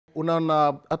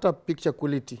Unaona hata picture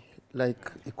quality like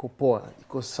iko poa,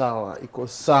 iko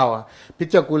sawa.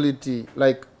 Picture quality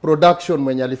like production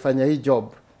mwenye alifanya hii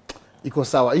job iko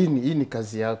sawa. Hii ni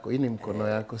kazi yako, hii ni mkono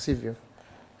yako, sivyo?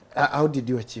 How did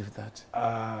you achieve that?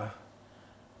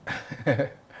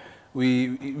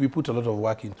 We put a lot of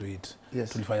work into it. Yes.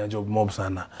 Tulifanya job mob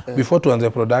sana. Before tuanze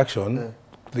production,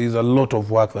 there's a lot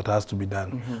of work that has to be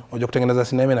done. Unajua kutengeneza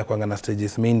sinema na kuanga na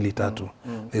stages mainly tatu.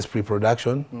 There's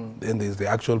pre-production, then there's the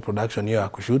actual production hiyo ya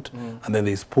kushoot, and then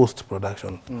there's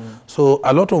post-production. So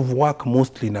a lot of work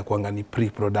mostly na kuanga ni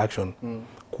pre-production.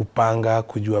 Kupanga,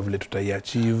 kujua vile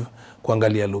tutaiachieve,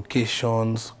 kuangalia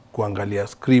locations, kuangalia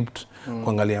script,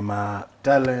 kuangalia ma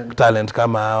talent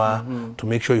kama hawa, to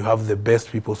make sure you have the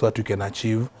best people so that you can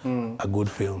achieve a good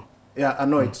film. Yeah, I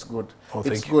know it's good. Oh,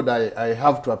 it's good. I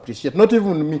have to appreciate. Not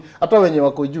even me. Hata wenye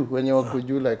wako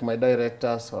juu like my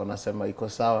directors wanasema iko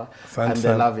sawa and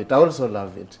they love it. I also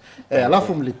love it.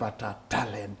 Alafu mlipata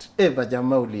talent.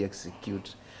 Bajama uli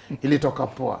execute. Ilitoka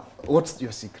poa. What's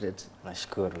your secret?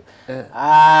 Nashukuru.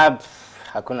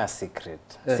 Hakuna secret.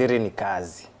 Siri ni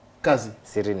kazi.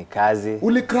 Siri ni kazi.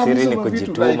 Siri ni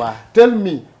kujituma. Like, tell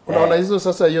me, unaona hizo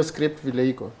sasa hiyo script vile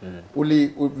iko.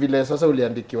 Vile sasa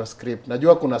uliandikiwa script.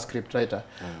 Najua kuna script writer.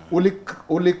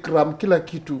 Ulikram kila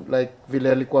kitu like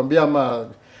vile alikwambia ama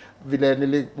vile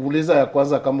niliuliza ya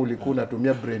kwanza kama ulikuwa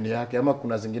unatumia brain yake ama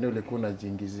kuna zingine ulikuwa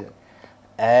unajiingizia.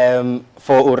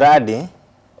 For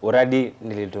URADI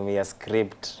nilitumia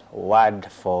script word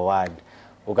for word.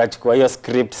 Ukachukua hiyo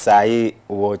script saa hii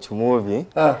watch movie.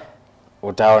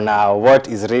 Utaona what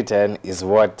is written is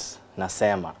what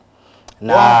nasema.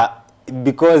 Na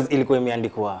because ilikuwa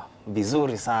imeandikwa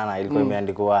vizuri sana, ilikuwa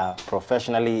imeandikwa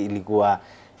professionally,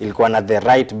 ilikuwa na the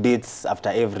right beats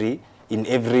after in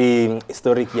every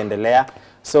story kiendelea.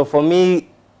 So for me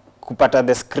kupata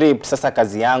the script, sasa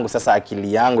kazi yangu, sasa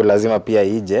akili yangu lazima pia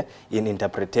ije in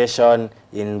interpretation,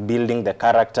 in building the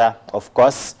character, of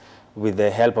course with the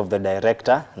help of the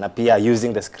director, na pia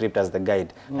using the script as the guide.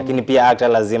 Lakini pia actor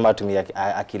lazima tumia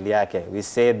akili yake. We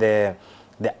say the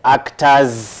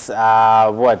actors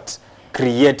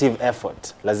creative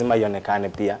effort lazima ionekane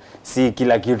pia. Si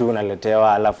kila kitu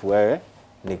unaletewa alafu wewe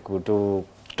ni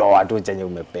kutoa tu chenye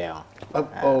umepewa.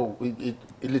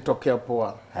 Ilitokea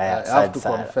poa. I have to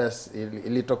confess,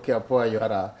 ilitokea poa. You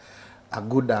are a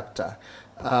good actor.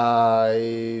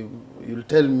 You'll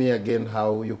tell me again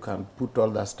how you can put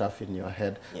all that stuff in your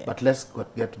head. But let's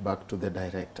get back to the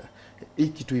director. Hii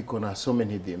kitu iko na so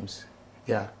many themes.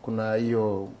 Kuna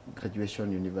hiyo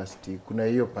graduation university, kuna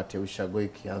hiyo part ya ushago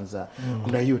ikianza,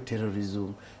 kuna hiyo terrorism.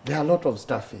 There are a lot of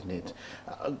stuff in it.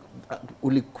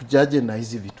 Ulikujaje na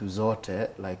hizi vitu zote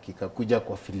like ikakuja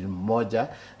kwa film moja?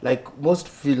 Like most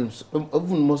films,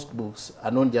 even most books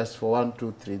are not just for 1,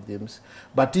 2, 3 themes,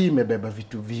 but hii imebeba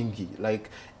vitu vingi. Like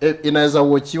inaweza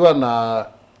watchiwa na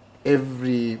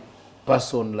every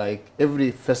person, like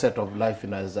every facet of life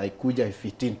inaweza ikuja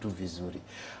ifit into vizuri.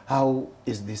 How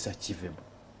is this achievable?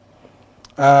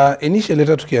 Initially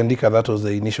hata tukiandika, that was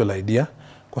the initial idea,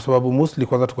 kwa sababu mostly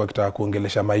kwanza tukakitaka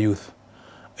kuongelesha my youth.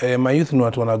 My youth ni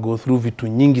watu wana go through vitu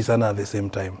nyingi sana at the same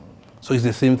time. So it's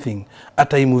the same thing.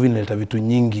 Hata hii movie inaleta vitu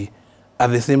nyingi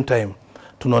at the same time.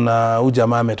 Tunaona huyu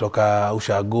jamaa ametoka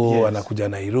ushago, anakuja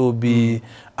Nairobi,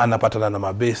 anapatana na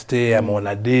mabeste,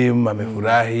 ameona dem,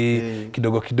 amefurahi,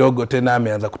 kidogo tena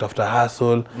ameanza kutafuta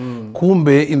hustle.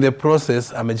 Kumbe in the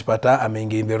process amejipata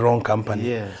ameingia in the wrong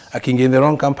company. Akiingia in the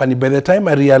wrong company, by the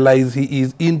time I realize he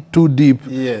is in too deep,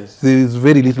 there is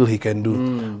very little he can do.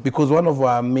 Because one of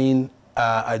our main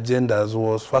agendas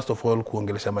was first of all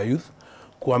kuongelesha my youth,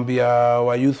 kuambia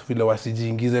wa youth vile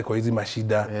wasijiingize kwa hizi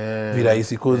mashida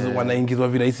virahisi, because wanaingizwa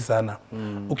virahisi sana.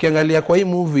 Ukiangalia kwa hii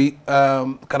movie,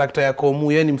 karakta ya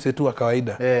Komu yeye ni msetu wa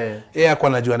kawaida. Yeye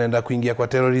hakuwa anajua anaenda kuingia kwa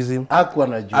terrorism. Hakuwa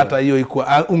anajua. Hata hiyo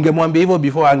ilikuwa ungemwambia hivyo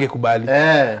before angekubali.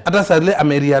 Hata sasa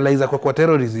amerealize kwa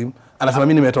terrorism, anasema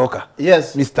mimi nimetoka.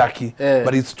 Mistaki.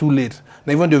 But it's too late.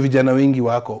 Na hivyo ndio vijana wengi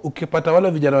wako. Ukipata wale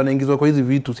vijana wanaingizwa kwa hizi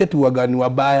vitu, si ati wagani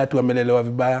wabaya tu wamelelewa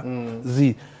vibaya.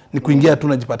 Ni kuingia tu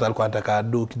najipata alikuwa anataka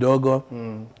do kidogo.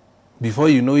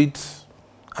 Before you know it,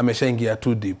 ameshaingia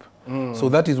too deep. So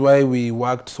that is why we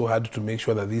worked so hard to make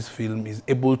sure that this film is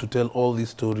able to tell all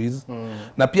these stories.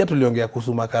 Na pia tuliongea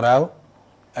kuhusu makarao,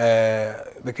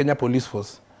 the Kenya Police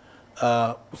Force.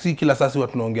 Si kila sasa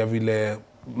watu tunaongea vile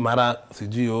mara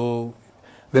sijui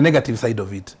the negative side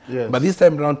of it. But this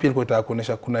time around pia kwa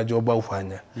kuonesha kuna job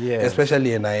ufanya.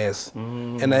 Especially NIS.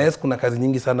 NIS kuna kazi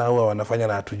nyingi sana huwa wanafanya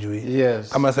na hatujui.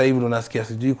 Kama sasa hivi unasikia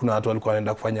sijui kuna watu walikuwa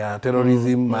wanaenda kufanya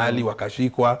terrorism mahali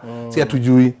wakashikwa, si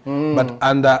hatujui. But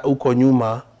under uko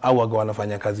nyuma au waga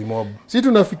wanafanya kazi mob. Si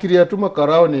tunafikiria tu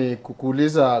makarao ni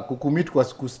kukuuliza, kukumit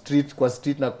kwa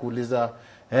street na kuuliza,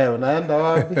 unaenda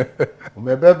wapi?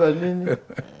 Umebeba nini?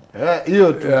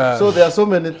 Hiyo tu. Yeah. So there are so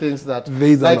many things that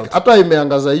like hata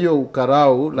imeangaza hiyo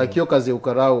ukarau, like hiyo kazi ya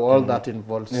ukarau, all that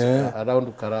involves around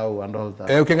ukarau and all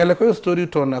that. Ukiangalia kwa hiyo story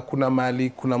utaona kuna mali,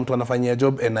 kuna mtu anafanyia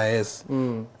job NIS,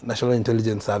 National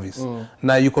Intelligence Service,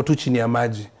 na yuko tu chini ya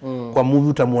maji. Kwa movie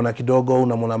utamuona kidogo,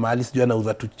 unamuona mahali sijui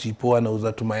anauza tu chipo,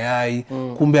 anauza tu mayai,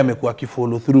 kumbe amekuwa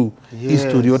kifollow through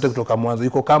history yote kutoka mwanzo.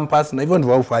 Yuko campus na hivyo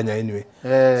ndivyo ufanya anyway.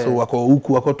 So wako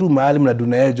huku, wako tu mahali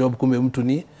mnaduna job, kumbe mtu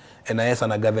ni NIS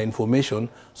ana gather information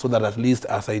so that at least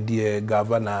asaidie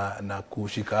governor na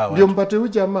kushika hawa. Ndio mpate huyu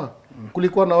jamaa.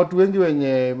 Kulikuwa na watu wengi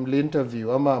wenye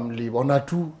mli-interview ama mliona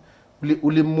tu,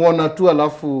 ulimuona tu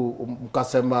alafu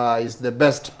mkasema is the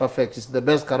best, perfect, is the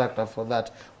best character for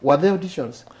that. Were there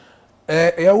auditions?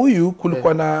 Ya huyu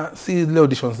kulikuwa na si zile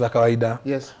auditions za kawaida.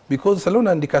 Yes. Because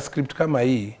salona andika script kama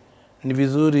hii, ni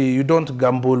vizuri you don't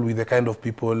gamble with the kind of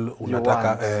people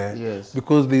unataka. Yes.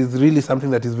 Because there is really something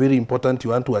that is very important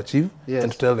you want to achieve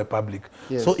and to tell the public.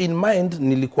 Yes. So in mind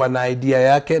nilikuwa na idea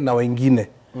yake na wengine.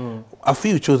 A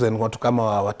few chosen watu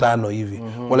kama watano hivi.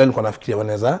 Wale nilikuwa nafikiria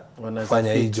wanaweza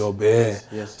fanya hii job. Yes.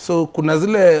 So kuna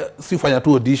zile si fanya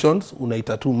tu auditions,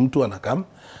 unaita tu mtu anakam,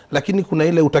 lakini kuna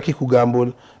ile utaki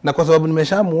kugamble, na kwa sababu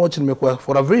nimeshamwatch, nimekuwa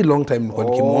for a very long time nilikuwa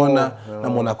nikimuona,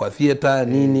 namuona kwa theater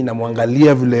nini,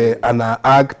 namwangalia vile ana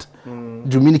act.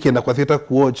 Jumini kienda kwa theater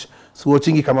kuwatch, si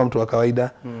watchingi kama mtu wa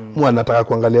kawaida. Anataka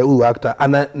kuangalia huyu actor,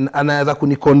 anaweza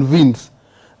kuniconvince.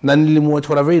 Na nilimwatch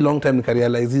for a very long time,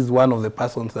 nikarealize is one of the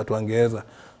persons that wangeweza.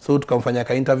 So tukamfanya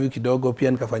ka interview kidogo,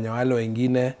 pia nikafanya wale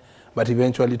wengine, but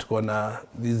eventually tukaona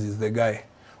this is the guy.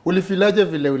 Ulifilaje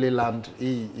vile uliland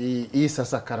hii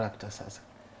sasa character sasa?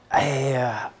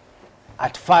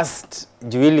 At first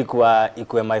Juili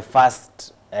ikuwe my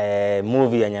first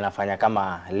movie yenye nafanya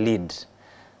kama lead.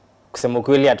 Kusema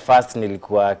kweli at first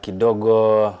nilikuwa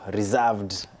kidogo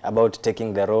reserved about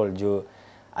taking the role juu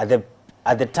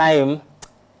at the time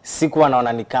sikuwa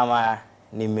naona ni kama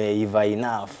nimeiva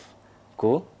enough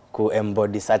ku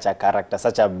embody such a character,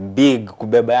 such a big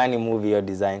kubeba yani movie or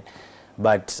design.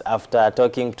 But after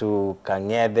talking to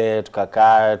Kang'ethe,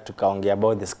 tukaongea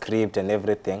about the script and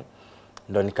everything,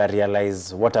 ndo nika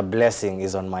realize what a blessing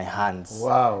is on my hands.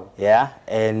 Wow. Yeah,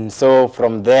 and so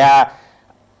from there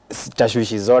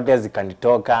tashwishi zote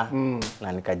zikanitoka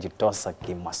na nikajitosa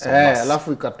kimasomo.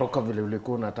 Alafu ikatoka vile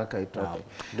ulikuwa unataka itoke.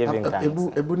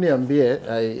 Ebu niambie,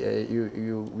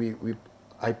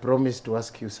 I promise to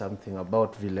ask you something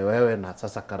about vile wewe na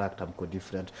sasa character mko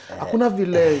different. Hakuna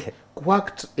vile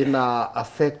worked ina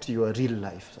affect your real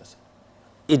life sasa?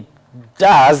 It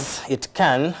does, it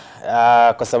can,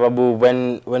 kwa sababu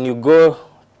when you go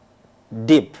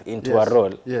deep into a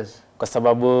role, kwa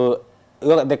sababu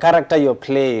the character you're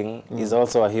playing is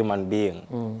also a human being.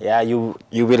 Yeah, you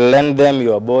will lend them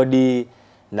your body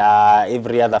na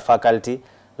every other faculty,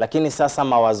 lakini sasa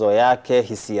mawazo yake,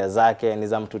 hisia zake ni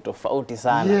za mtu tofauti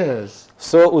sana.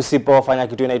 So usipofanya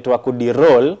kitu inaitwa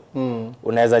kudirole,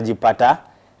 unaweza jipata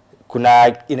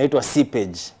kuna inaitwa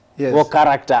seepage. Wo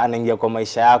character anaingia kwa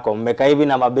maisha yako, mmeka hivi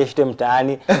na mabeshte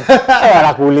mtaani,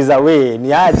 anakuuliza we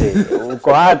ni aje, uko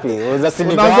wapi,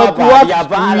 unasiniko hapa ya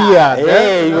bala.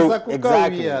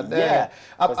 Exactly. Yeah.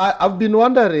 I've been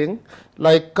wondering,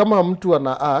 like kama mtu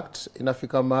ana act,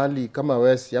 inafika mahali kama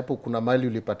wesi hapo, kuna mahali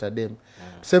ulipata dem,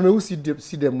 tuseme huyu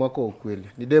si dem wako ukweli,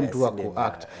 ni dem tu wako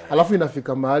act, alafu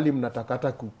inafika mahali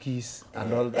mnatakata kukiss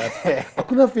and all that.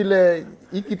 Hakuna vile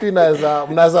hii kitu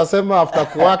mnaweza sema after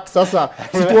kuact sasa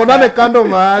situonane kando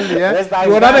mahali,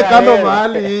 tuonane kando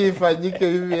mahali hii ifanyike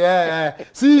hivi,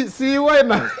 si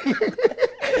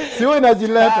wewe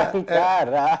inajileta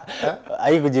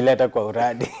haikujileta kwa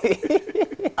uradi.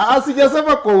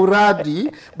 Sijasema kwa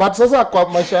uradi, but sasa kwa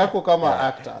maisha yako kama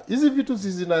actor, hizi vitu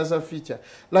zinaweza feature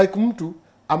like mtu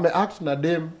ameact na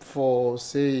dem for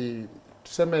say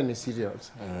tuseme ni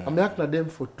serials, ameact na dem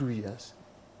for 2 years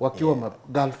wakiwa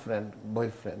girlfriend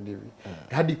boyfriend hivi,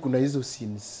 hadi kuna hizo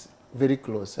scenes very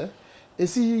close.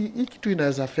 Hii kitu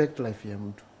inaweza affect life ya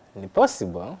mtu.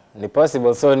 Ni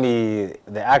possible. So ni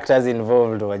the actors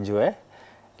involved wajue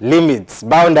limits,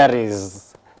 boundaries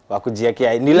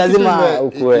wakujiwekea. Ni lazima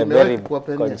ukuwe very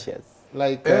conscious.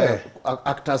 Like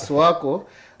actors wako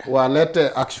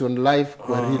walete action life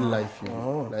kwa real life.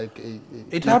 Like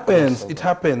it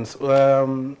happens.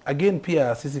 Again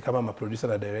pia sisi kama producer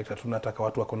na director tunataka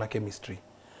watu wako na chemistry.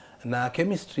 Na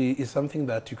chemistry is something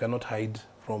that you cannot hide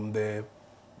from the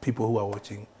people who are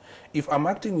watching. If I'm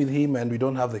acting with him and we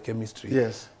don't have the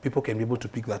chemistry, people can be able to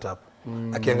pick that up.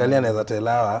 Akiangalia anaweza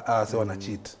telawa, sawa na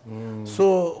cheat.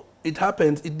 So it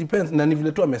happens, it depends. Na ni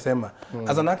vile tu amesema.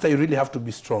 As an actor you really have to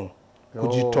be strong.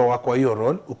 Kujitoa kwa hiyo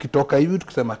role. Ukitoka hivi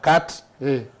tukisema cut.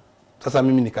 Sasa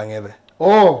mimi ni Kang'ethe.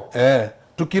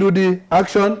 Tukirudi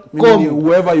action, mimi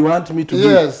whoever you want me to do,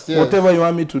 whatever you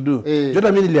want me to do.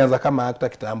 Jota mimi nilianza kama actor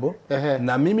kitambo,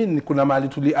 na mimi kuna mahali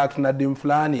tuli act na dim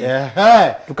fulani.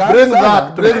 Bring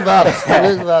that.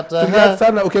 Tukaanza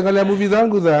sana, ukiangalia movie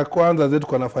zangu za kwanza zetu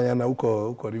kwa nafanya na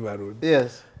huko River Road.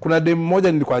 Kuna dem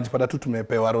mmoja nilikuwa najipata tu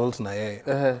tumepewa roles na yeye.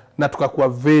 Na tukakuwa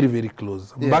very very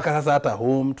close. Mpaka sasa hata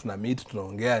home tuna meet,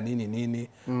 tunaongea nini.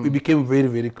 We became very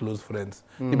very close friends.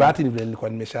 Ni bahati nilikuwa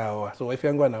nimeshaoa. So wife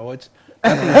yangu ana watch.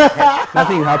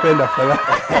 Nothing happened after that.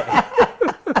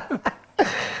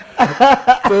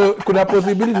 So kuna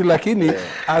possibility, lakini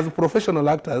as professional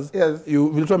actors, you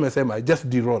vile tu amesema just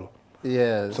de-roll.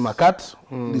 Sema cut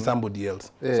ni somebody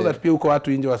else. So that pia uko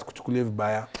watu nje wasikuchukulie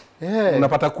vibaya.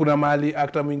 Unapata kuna mahali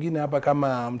actor mwingine hapa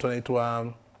kama mtu anaitwa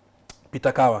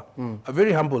Peter Kawa. A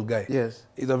very humble guy.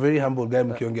 He's a very humble guy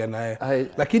mkiongea naye.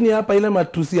 Lakini hapa ile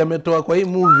matusi ametoa kwa hii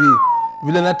movie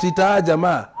vile natita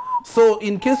jamaa. So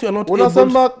in case you are not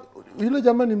unasema yule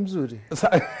jamaa ni mzuri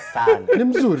sana. Ni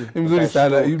mzuri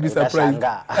sana. You'll be surprised.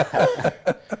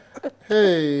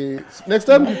 Hey, next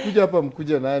time mkuja hapa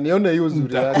mkuja naye nione hiyo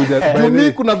uzuri yake.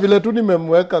 Mimi kuna vile tu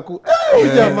nimemweka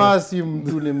jamaa si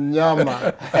mtu ni mnyama.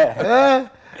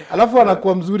 Alafu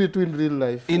anakuwa mzuri tu in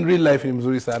real life. In real life ni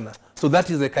mzuri sana. So that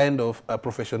is the kind of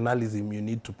professionalism you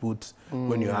need to put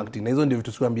when you're acting. Na hizo ndio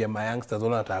vitu sikwambia my youngsters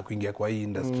wanataka kuingia kwa hii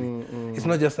industry. It's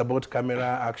not just about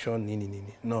camera, action, nini.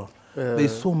 No.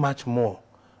 There's so much more.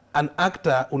 An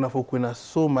actor unafokuwa na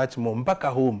so much more mpaka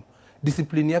home.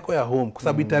 Discipline yako ya home kwa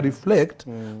sababu ita reflect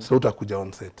so utakuja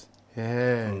on set.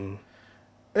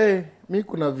 Mi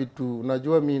kuna vitu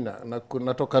unajua mi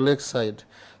natoka Lakeside.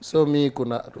 So mi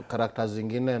kuna characters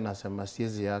zingine nasema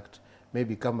siezi act.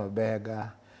 Maybe kama beggar,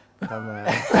 kama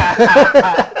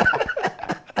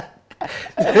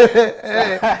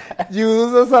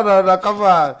jiuzo sana na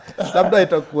kama labda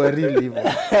itakuwa real hivyo.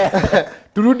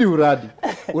 Turudi Uradi.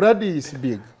 Uradi is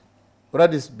big.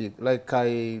 Like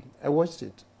I watched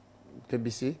it.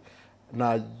 KBC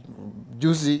na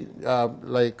juzi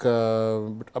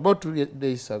about 2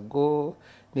 days ago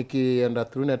nikienda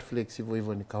through Netflix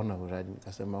hivyo nikaona Uradi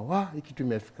nikasema hii kitu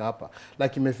imefika hapa,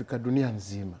 like imefika dunia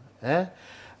nzima.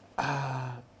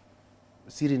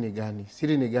 Siri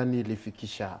ni gani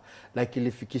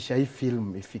ilifikisha hii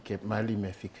film ifike mahali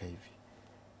imefika hivi?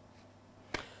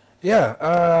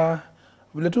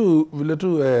 Vile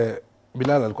tu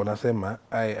Bilal alikuwa anasema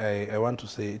I want to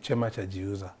say chema cha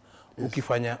jiuza.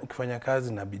 Ukifanya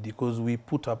kazi na bidii, because we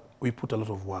put a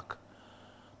lot of work.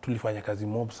 Tulifanya kazi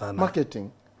mob sana. Marketing.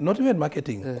 Not even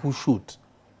marketing,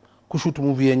 kushoot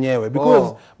movie yenyewe,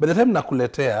 because by the time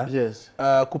nakuletea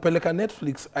kupeleka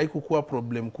Netflix haikukuwa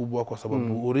problem kubwa kwa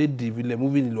sababu already vile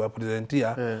movie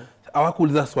niliwapresentia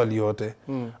hawakuuliza swali yote.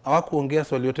 Hawakuongea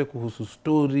swali yote kuhusu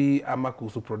story ama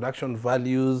kuhusu production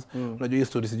values. Unajua hiyo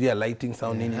story sijui ya lighting,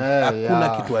 sound nini. Hakuna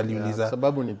kitu aliuliza.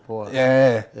 Sababu ni poa.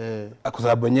 Kwa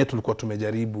sababu wenyewe tulikuwa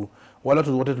tumejaribu. Wale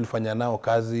watu wote tulifanya nao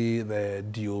kazi, the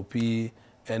DOP,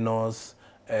 Enos,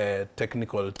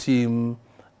 technical team,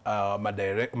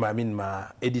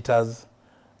 ma editors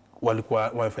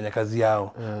walikuwa wamefanya kazi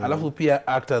yao. Alafu pia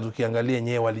actors ukiangalia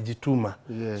yenyewe walijituma.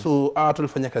 So watu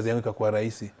walifanya kazi yao ikakuwa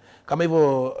rahisi. Kama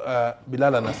hivyo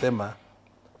Bilal anasema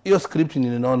hiyo script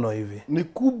ni nono hivi. Ni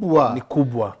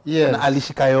kubwa. Na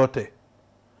alishika yote.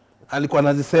 Alikuwa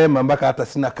anazisema mpaka hata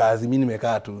sina kazi, mimi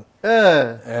nimekaa tu.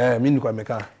 Mimi nilikuwa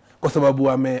nimekaa kwa sababu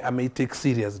ame take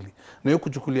seriously. Na hiyo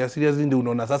kuchukulia seriously ndio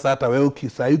unaona sasa hata wewe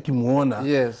ukimuona.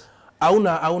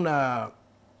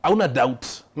 Hauna doubt.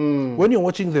 When you're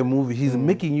watching the movie, he's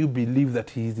making you believe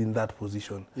that he is in that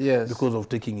position because of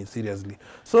taking it seriously.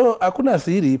 So hakuna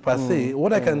siri per se.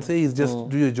 What I can say is just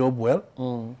do your job well.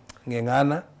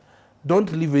 Ngengana.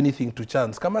 Don't leave anything to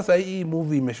chance. Kama saa hii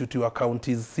movie imeshutiwa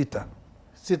counties 6.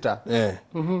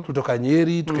 Tutoka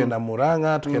Nyeri, tukenda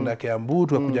Murang'a, tukenda Kiambu,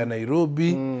 tukakuja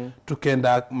Nairobi,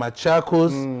 tukenda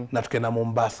Machakos na tukenda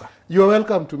Mombasa. You are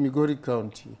welcome to Migori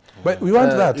County. But we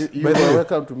want that. You are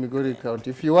welcome to Migori County.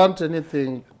 If you want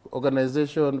anything,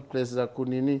 organization, places za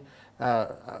kunini,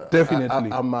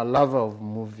 definitely. I'm a lover of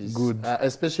movies. Good.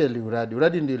 Especially Uradi.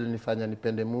 Uradi ndio ilinifanya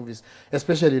nipende movies,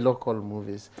 especially local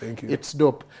movies. Thank you. It's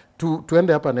dope.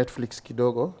 Tuende hapa Netflix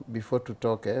kidogo before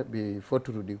tutoke, before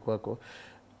turudi kwako.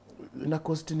 Ina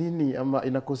cost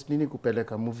nini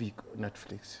kupeleka movie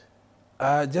Netflix?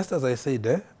 Just as I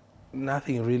said,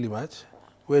 nothing really much.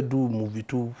 We do movie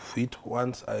to fit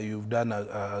once you've done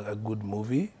a good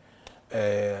movie.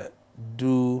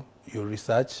 Do your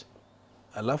research.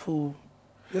 Alafu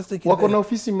Just take it Wako there. na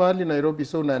ofisi mahali Nairobi,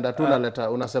 so unaenda tu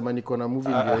unaleta, unasema niko na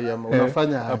movie ndio hii ama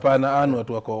unafanya hapana,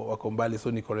 watu wako mbali,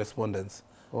 so ni correspondence.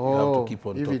 You have to keep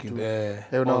on talking.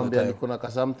 Unaambia niko na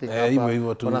something hapa.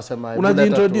 Hivyo tu. Unasema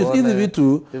unajiintroduce hizi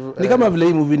vitu ni kama vile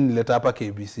hii movie nileta hapa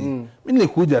KBC. Mimi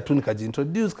nilikuja tu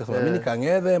nikajiintroduce kasema mimi ni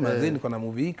Kang'ethe, mazee niko na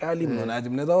movie hii kali, mnaonaje,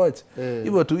 mnaweza watch.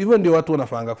 Hivyo tu, hivyo ndio watu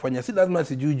wanafanga kufanya. Si lazima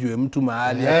sijujue mtu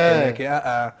mahali apeleke.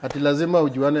 Ati lazima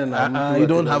ujuane na mtu. You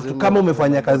don't have to. Kama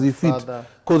umefanya kazi fit,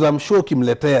 because I'm sure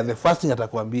kimletea the first thing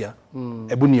atakwambia,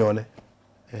 hebu nione.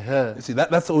 See,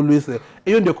 that's always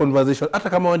hiyo ndio conversation. Hata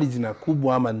kama wani jina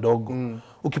kubwa ama ndogo,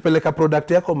 ukipeleka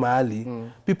product yako mahali,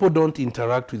 people don't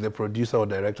interact with the producer or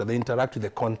director, they interact with the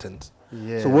content.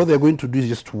 So what they're going to do is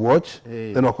just to watch,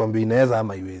 then wakwambia inaweza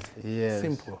ama iwezi.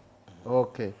 Simple.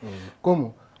 Okay.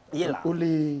 Komu,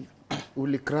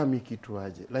 ulikrami kitu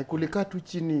aje? Like ulikaa tu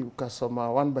chini ukasoma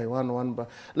one by one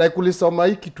like ulisoma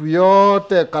hii kitu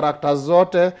yote, characters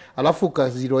zote, alafu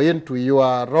ukazero into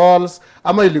your roles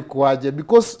ama ilikuwaje?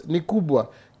 Because ni kubwa.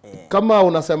 Kama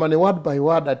unasema ni word by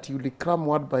word, ati ulikram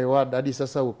word by word hadi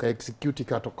sasa uka execute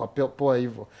ikatoka poa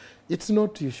hivyo. It's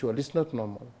not usual, it's not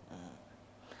normal.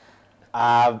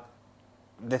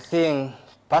 The thing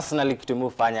personally, kitu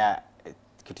mufanya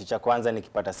kitu cha kwanza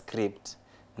nikipata script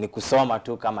ni kusoma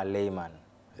tu kama layman,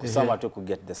 kusoma tu ku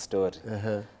get the story.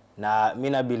 Na mimi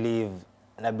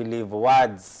na believe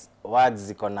words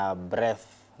ziko na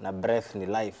breath ni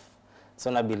life.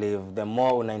 So na believe the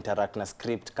more una interact na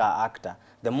script ka actor,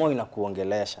 the more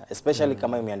inakuongelesha, especially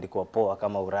kama imeandikwa poa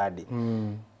kama Uradi.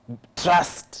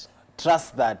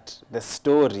 Trust that the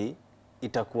story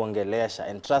itakuongelesha,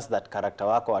 and trust that character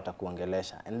wako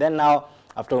atakuongelesha. And then now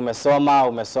after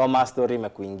umesoma story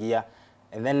imekuingia,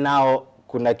 and then now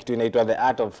kuna kitu inaitwa the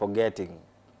art of forgetting.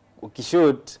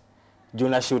 Ukishoot,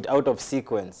 juna shoot out of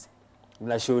sequence.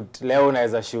 Una shoot leo,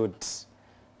 unaweza shoot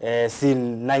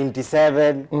scene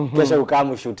 97, kesho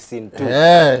ukamu shoot scene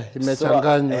 2.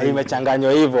 Imechanganywa.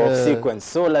 Imechanganywa hivyo of sequence.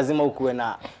 So lazima ukuwe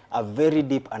na a very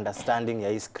deep understanding ya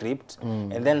hii script,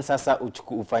 and then sasa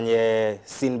ufanye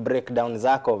scene breakdown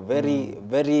zako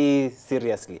very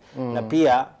seriously. Na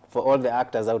pia for all the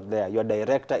actors out there, your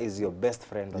director is your best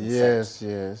friend on set.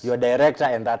 Yes. Your director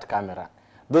and that camera.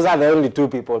 Those are the only two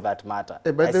people that matter.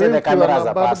 I say the camera as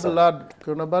a person.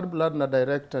 Kuna bad blood na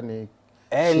director ni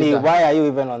why are you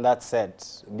even on that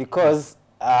set? Because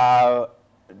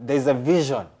there's a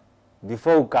vision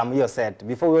before you come your set,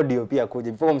 before your DOP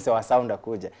akuje, before mse wa sound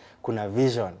akuje, kuna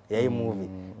vision ya hii movie.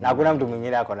 Na hakuna mtu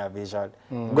mwingine ako na vision.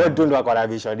 God tu ndo ako na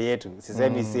vision yetu.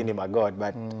 Sisemi si ni God,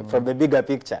 but from the bigger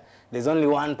picture, there's only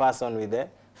one person with the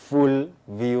full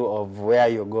view of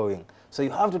where you're going. So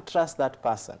you have to trust that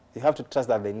person. You have to trust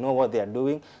that they know what they are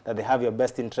doing, that they have your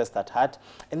best interest at heart.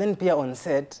 And then pia on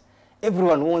set,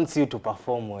 everyone wants you to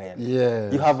perform well.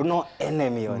 Yes. You have no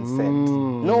enemy on set.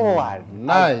 No one.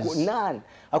 Nice. None.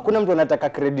 Hakuna mtu anataka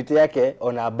credit yake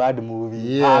on a bad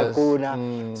movie. Yes. Hakuna.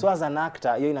 So as an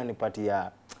actor, hiyo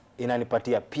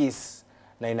inanipatia peace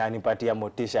na inanipatia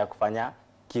motisha ya kufanya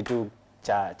kitu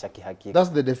cha kihakika.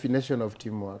 That's the definition of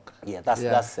teamwork. Yeah,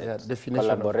 that's it. Definition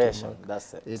collaboration. Of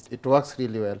that's it. It works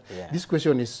really well. Yeah. This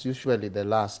question is usually the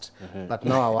last, but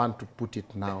now I want to put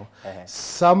it now.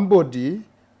 Somebody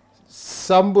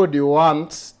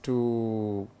wants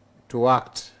to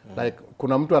act. Like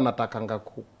kuna mtu anatakanga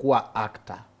kuwa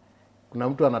actor. Kuna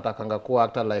mtu anatakanga kuwa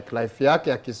actor, like life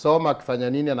yake akisoma akifanya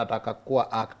nini anataka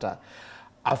kuwa actor.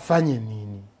 Afanye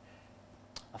nini?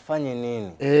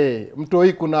 Mtu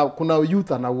hii kuna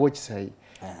youth ana watch sahi.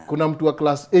 Kuna mtu wa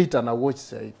class 8 ana watch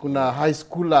sahi. Kuna high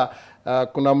schooler,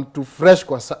 kuna mtu fresh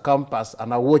kwa campus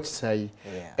ana watch sahi.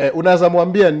 Unaweza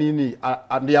mwambia nini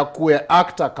ndiye akuwe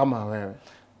actor kama wewe?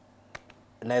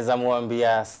 Naweza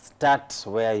mwambia start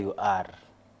where you are.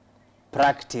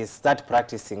 Start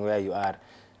practicing where you are.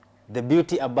 The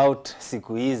beauty about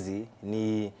siku hizi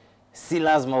ni si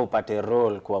lazima upate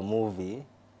role kwa movie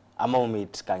ama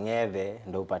umit Kang'ethe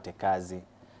ndo upate kazi.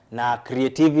 Na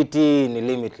creativity ni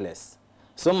limitless.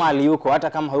 So mali yuko, hata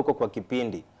kama huko kwa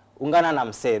kipindi, ungana na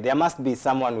msee. There must be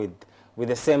someone with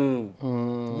the same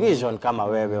vision kama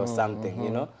wewe or something, you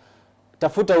know.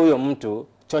 Tafuta huyo mtu,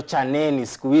 chochaneni.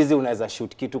 Siku hizi unaweza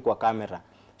shoot kitu kwa kamera.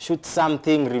 Shoot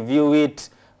something, review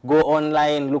it, go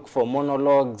online, look for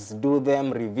monologues, do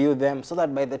them, review them, so that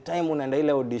by the time unaenda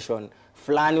ile audition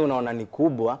fulani unaona ni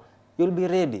kubwa, you'll be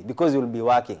ready because you'll be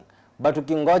working. But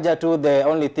ukingoja tu, the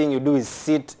only thing you do is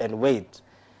sit and wait.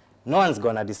 No one's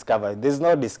gonna discover. There's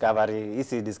no discovery.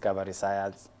 Easy discovery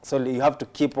science. So you have to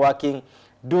keep working.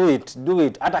 Do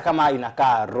it. Hata kama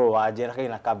inakaa raw aje, hata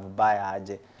inakaa vibaya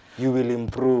aje. you will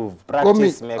improve.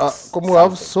 Practice makes Komu, I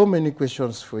have so many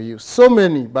questions for you. So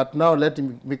many, but now let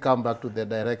me come back to the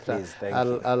director. Please, thank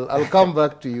you. I'll come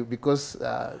back to you because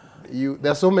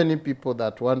there are so many people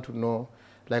that want to know,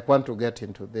 like want to get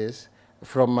into this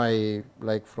from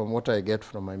what I get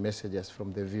from my messages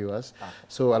from the viewers. Okay.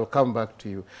 So I'll come back to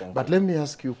you. But let me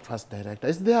ask you first, director,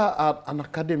 is there an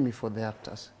academy for the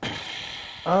actors?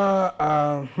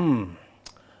 I'm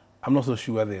not so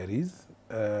sure there is.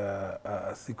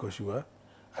 Siko sure,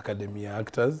 Academy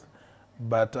Actors,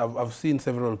 but I've seen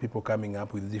several people coming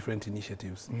up with different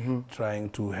initiatives, trying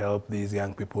to help these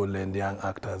young people and young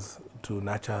actors to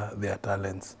nurture their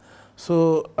talents.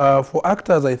 So for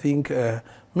actors, I think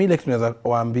me like tunaweza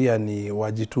waambia ni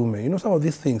wajitume. You know, some of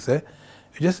these things, you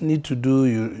just need to do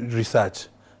your research,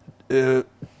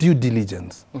 due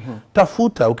diligence.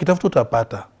 Tafuta, ukitafuta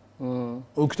utapata.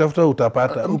 Ukitafuta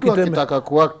utapata. Mtu akitaka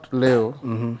kuact leo.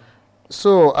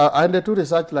 So aende tu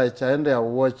research like aende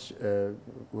watch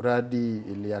URADI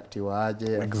iliactiwa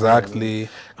aje. Exactly.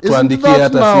 Tuandikie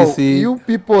hata sisi. You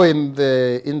people in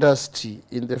the industry,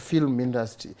 in the film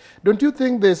industry, don't you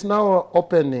think there's now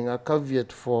opening a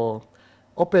caveat for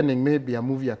opening maybe a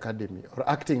movie academy or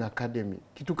acting academy,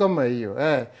 kitu kama hiyo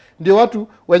ndio watu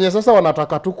wenye sasa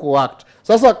wanataka tu kuact.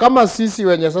 Sasa kama sisi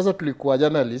wenye sasa tulikuwa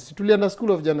journalist, tulienda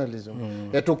school of journalism,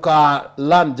 tuka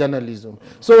learn journalism,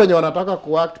 so wenye wanataka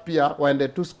kuact pia waende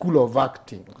tu school of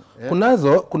acting.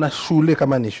 Kuna shule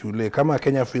kama ni shule kama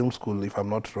Kenya Film School, if I'm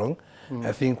not wrong.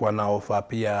 I think wana offer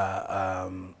pia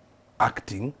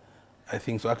acting. I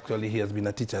think so. Actually he has been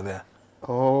a teacher there.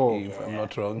 Oh, if I'm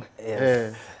not wrong.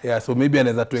 Yes. Yeah, so maybe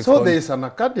another to So there is an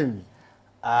academy.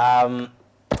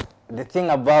 The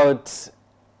thing about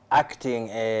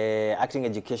acting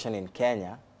education in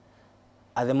Kenya,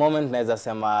 at the moment, naweza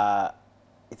sema,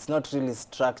 it's not really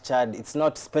structured, it's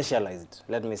not specialized,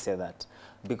 let me say that.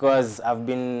 Because I've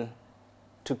been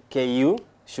to KU,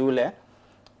 shule,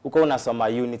 uko unasoma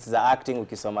units za acting,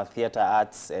 ukisoma theater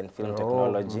arts and film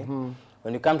technology.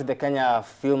 When you come to the Kenya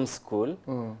Film School,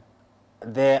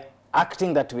 the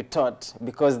acting that we taught,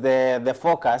 because the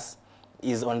focus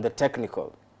is on the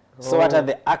technical. So what are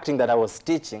the acting that I was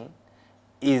teaching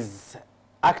is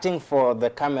acting for the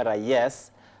camera,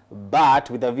 yes, but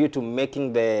with a view to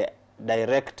making the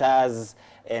directors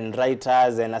and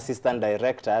writers and assistant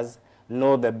directors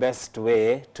know the best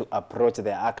way to approach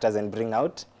the actors and bring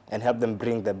out and help them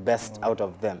bring the best out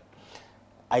of them.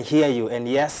 I hear you, and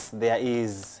yes, there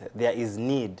is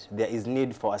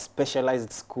need for a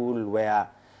specialized school where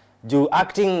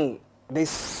acting, there's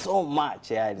so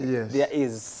much. Yeah,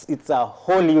 yes. It's a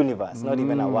whole universe, not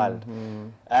even a world.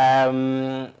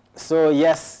 So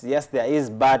yes, there is,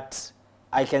 but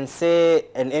I can say,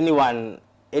 and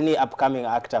any upcoming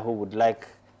actor who would like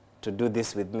to do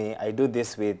this with me, I do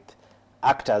this with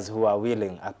actors who are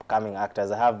willing, upcoming actors.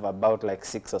 I have about like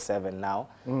 6 or 7 now.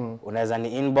 Unaweza ni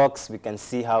inbox, we can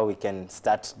see how we can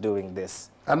start doing this.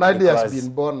 An idea has been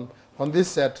born on this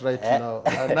set right now.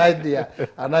 An idea.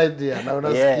 Na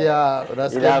unasikia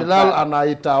Bilal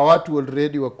anaita watu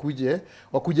already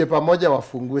wakuje pamoja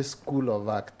wafungue School of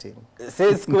Acting.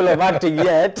 Say School of Acting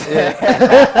yet.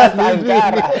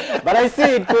 But I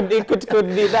see it could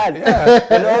be that. Yeah.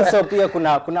 And also pia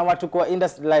kuna watu kwa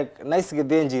industry like Nice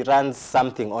Githinji runs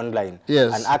something online.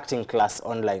 Yes. An acting class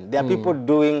online. There are people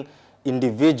doing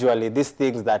individually these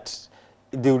things that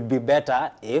they would be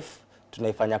better if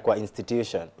tunaifanya kwa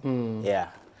institution. Yeah.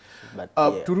 But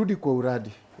turudi kwa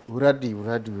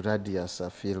URADI as a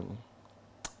film.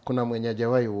 Kuna mwenye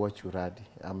hajawahi watch URADI,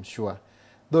 I'm sure.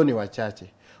 Though ni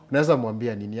wachache. Unaweza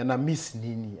mwambia nini? Ana miss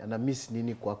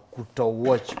nini kwa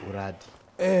kuto-watch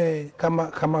URADI?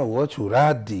 Kama watch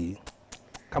URADI,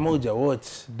 kama uja watch,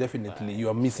 definitely you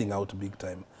are missing out big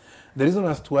time. The reason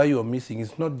as to why you are missing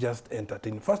is not just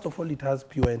entertainment. First of all, it has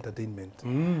pure entertainment.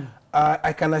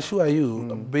 I can assure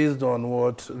you, based on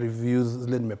what reviews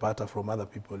Len Mepata from other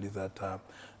people, is that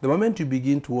the moment you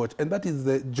begin to watch, and that is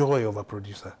the joy of a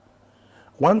producer.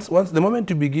 Once the moment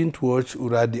you begin to watch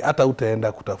URADI, hata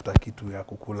utaenda kutafuta kitu ya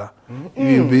kukula.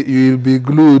 You will be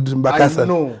glued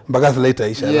mpaka later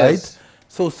isha, yes. Right?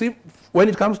 So see, when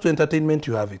it comes to entertainment,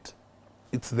 you have it.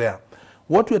 It's there.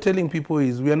 What we're telling people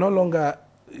is we are no longer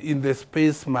in the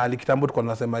space mahali kitambo tuko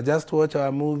nasema just watch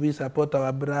our movie, support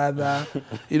our brother.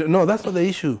 No, that's not the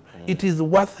issue. It is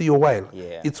worth your while.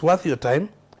 Yeah. It's worth your time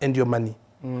and your money.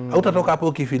 Hautatoka hapo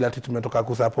ukifeel ati tumetoka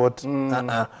kusupport.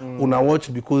 Una watch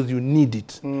because you need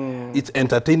it. It's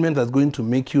entertainment that's going to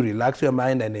make you relax your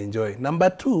mind and enjoy. Number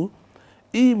 2,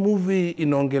 hii movie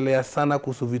inaongelea sana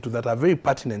kuhusu vitu that are very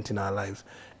pertinent in our lives,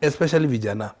 especially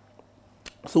vijana.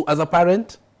 So as a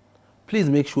parent,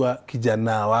 please make sure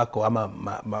kijana wako ama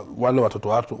wale watoto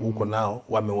watu uko nao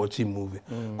wamewatch hii movie.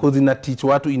 Because ina teach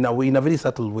watu in a way, in a very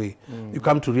subtle way. You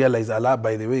come to realize, Allah,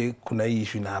 by the way, kuna hii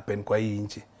issue ina happen kwa hii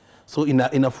nchi. So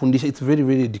inafundisha, it's very,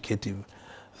 very educative.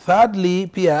 Thirdly,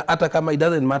 pia hata kama it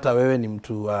doesn't matter wewe ni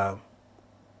mtu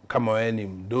kama wewe ni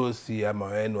mdosi ama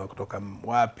wewe ni kutoka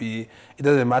wapi, it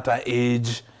doesn't matter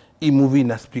age, hii movie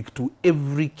ina speak to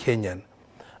every Kenyan.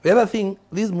 The other thing,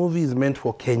 this movie is meant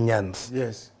for Kenyans.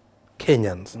 Yes.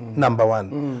 Kenyans, number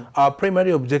one. Our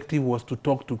primary objective was to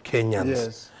talk to Kenyans.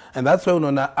 Yes. And that's why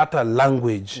unaona hata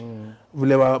language.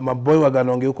 Vile maboy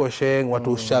wanaongea huko Sheng,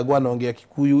 watu Shagwa wanaongea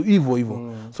Kikuyu,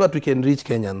 hivyo. So that we can reach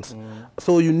Kenyans.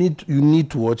 So you need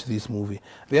to watch this movie.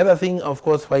 The other thing, of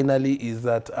course, finally, is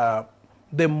that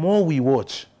the more we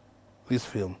watch this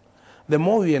film, the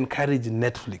more we encourage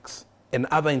Netflix and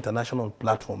other international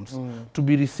platforms to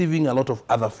be receiving a lot of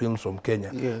other films from Kenya.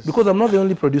 Yes. Because I'm not the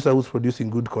only producer who's producing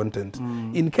good content.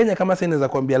 In Kenya, kama sasa inaweza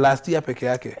kuambia last year peke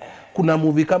yake, kuna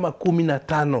movie kama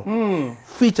 15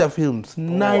 feature films,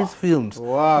 nice films.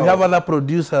 Wow. We have other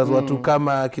producers, watu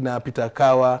kama kina Peter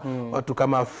Kawa, watu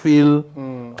kama Phil,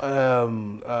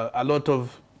 a lot of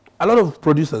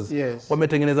producers. Yes.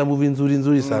 Wametengeneza movie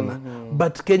nzuri sana.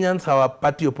 But Kenyans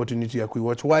hawapati opportunity ya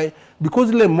kuiwatch. Why?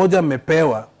 Because ile mmoja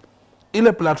mmepewa,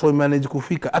 ile platform manage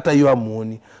kufika hata hiyo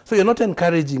amuoni. So you're not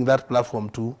encouraging that platform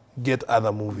to get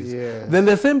other movies. Yes. Then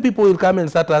the same people will come and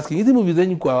start asking, hizi movies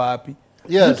zenyu kwa wapi?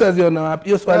 Yes. Tutaziona wapi?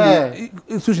 Hiyo swali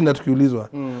sushinda tukiulizwa.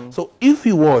 So if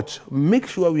you watch, make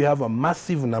sure we have a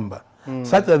massive number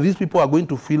such that these people are going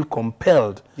to feel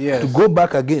compelled to go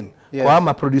back again. Yes. Kwa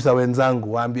ama producer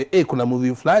wenzangu waambie kuna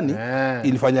movie fulani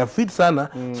ilifanya fit sana,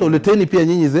 so leteni pia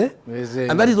nyinyi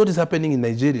and that is what is happening in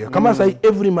Nigeria. Kama sai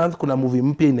every month kuna movie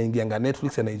mpya inaingianga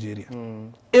Netflix ya Nigeria.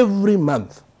 Every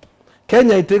month.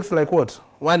 Kenya it takes like what?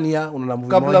 1 year unaona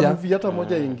movie moja. Kabla movie hata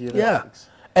moja ingia. Yeah.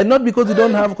 And not because you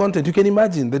don't have content. You can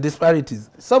imagine the disparities.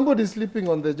 Somebody sleeping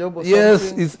on the job or yes,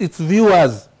 something. Yes, it's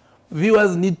viewers.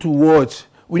 Viewers need to watch.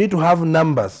 We need to have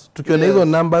numbers. Tukiona hizo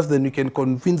numbers, then we can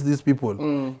convince these people.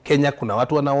 Kenya kuna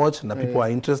watu wana watch na people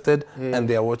are interested and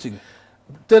they are watching.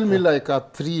 Tell me like a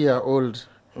 3-year-old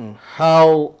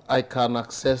how I can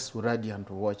access URADI and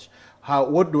watch.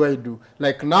 What do I do?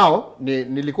 Like now,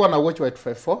 nilikuwa na watch White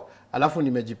 54, alafu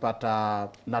nimejipata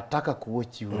nataka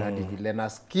kuwatch URADI vile.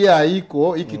 Nasikia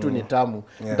iko, hii kitu ni tamu.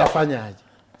 Nitafanya aje?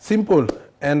 Simple.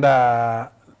 And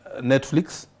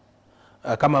Netflix.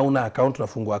 Kama una account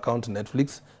unafungua account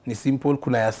Netflix, ni simple.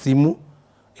 Kuna ya simu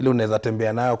ile unaweza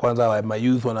tembea nayo. Kwanza my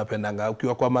youth wanapendanga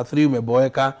ukiwa kwa ma3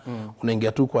 umeboeka,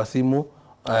 unaingia tu kwa simu,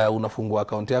 unafungua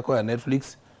account yako ya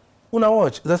Netflix, una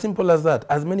watch. It's as simple as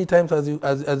that, as many times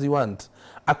as you want.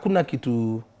 Hakuna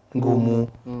kitu ngumu.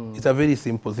 It's a very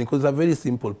simple thing because it's a very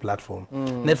simple platform.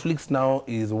 Netflix now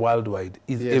is worldwide,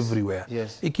 is everywhere.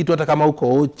 Ikitu hata kama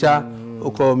uko Ocha,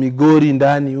 uko Migori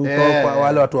ndani huko, kwa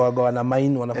wale watu wana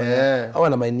mine wanafanya. Au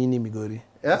wana mine nini Migori?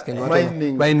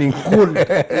 Mining cool.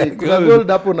 Kuna gold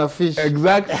hapo na fish.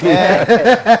 Exactly.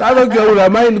 Tano kwa una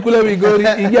mine kule Migori,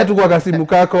 ingia tu kwa kasimu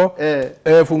kako,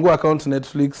 fungua account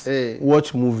Netflix,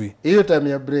 watch movie. Hiyo time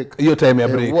ya break. Hiyo time ya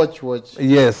break. Watch.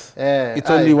 Yes. It's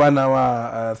only 1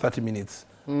 hour 30 minutes.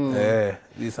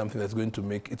 This is something that's going to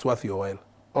make it's worth your while.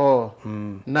 Oh,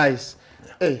 nice.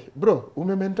 Hey, bro,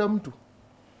 umementa mtu?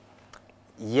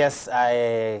 Yes,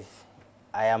 I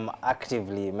am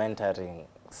actively mentoring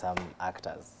some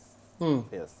actors.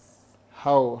 Yes.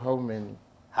 How many?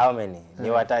 How many? Ni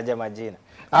wataje majina.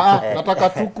 Nataka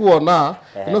tu kuona.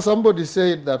 You know, somebody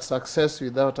said that success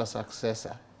without a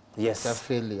successor is a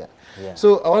failure. Yeah.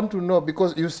 So I want to know,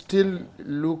 because you still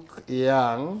look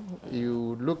young,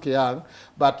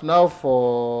 but now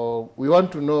we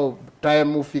want to know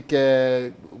time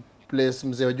ufike place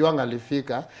mzee Ojwang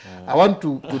alifika. I want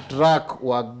to track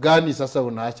wagani sasa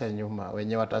unaacha nyuma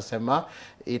wenye watasema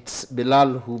it's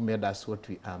Bilal who made us what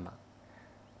we are now.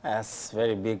 That's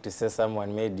very big to say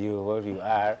someone made you what you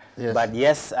are. Yes. But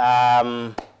yes,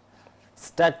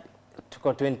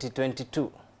 tuko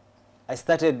 2022. I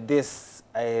started this,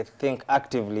 I think,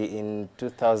 actively in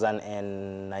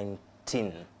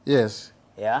 2019. Yes.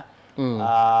 Yeah.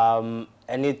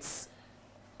 And it's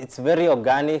very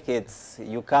organic.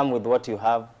 You come with what you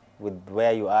have, with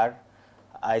where you are.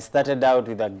 I started out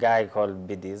with a guy called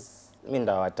Bidis.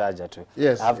 Minda wataja tu.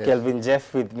 Yes. I have Kelvin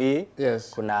Jeff with me.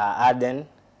 Yes. Kuna Aden.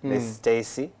 There's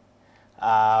Stacy.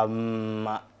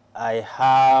 I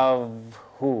have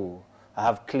who? I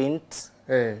have Clint.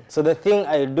 So the thing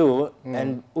I do,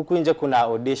 and huku nje kuna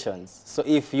auditions. So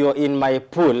if you're in my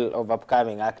pool of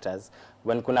upcoming actors,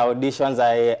 when kuna auditions,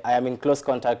 I am in close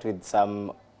contact with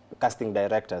some casting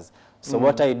directors. So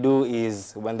what I do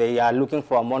is when they are looking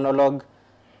for a monologue,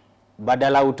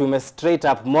 badala utume straight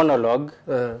up monologue,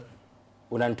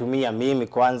 unanitumia mimi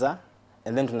kwanza,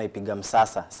 and then tunaipiga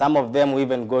msasa. Some of them we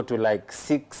even go to like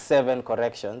 6-7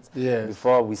 corrections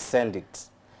before we send it.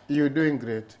 You're doing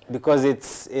great. Because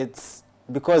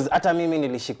because hata mimi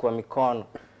nilishikwa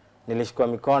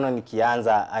mikono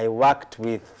nikianza. I worked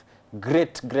with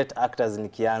great actors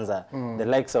nikianza, the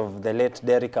likes of the late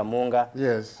Derrick Amunga,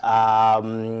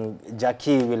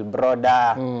 Jackie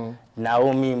Wilbroda,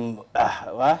 Naomi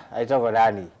aitwa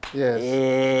nani,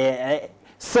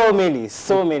 so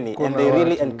many and they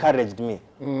really encouraged me.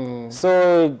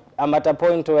 So I'm at a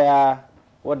point where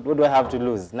what do I have to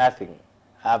lose? Nothing.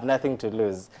 I have nothing to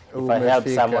lose if I help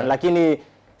someone. Lakini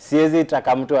siwezi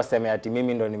taka mtu aseme ati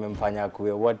mimi ndo nimemfanya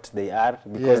kuwe what they are,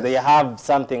 because they have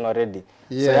something already.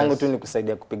 So yangu tu ni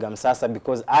kusaidia kupiga msasa,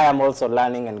 because I am also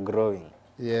learning and growing.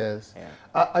 Yes.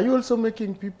 Are you also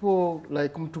making people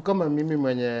like mtu kama mimi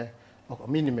mwenye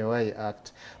mimi nimewahi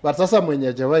act, but sasa mwenye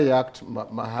hajawahi act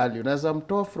mahali unaweza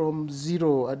mtoa from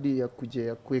zero hadi ya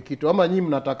kuja kwa kitu, ama nyinyi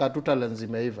mnataka tu talent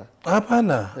zimeiva?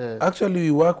 Hapana. Actually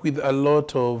we work with a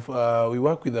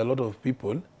lot of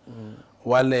people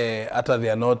wale hata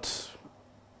they are not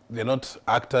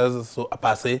actors so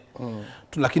apase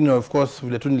lakini of course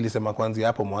vile tu nilisema kwanza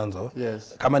hapo mwanzo,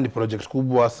 kama ni project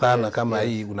kubwa sana kama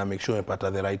hii una make sure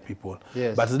umepata the right people,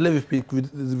 but zile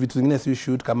vitu zingine si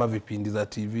shoot kama vipindi za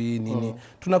TV nini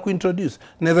tunakuintroduce.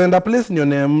 Naweza enda place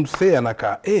nione msee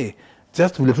anakaa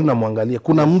just vile tu namwangalia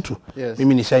kuna mtu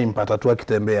mimi nishaimpata tu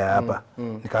akitembea hapa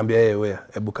nikamwambia wewe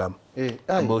hebu kama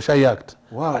ambaye ushai act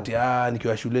ati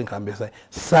nikiwa shule nikamwambia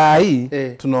saa hii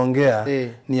tunaongea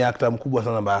ni actor mkubwa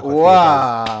sana mbaya kwa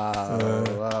wow.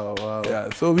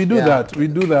 So we do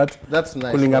that That's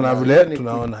nice. Kulingana vile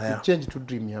tunaona change to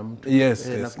dream ya mtu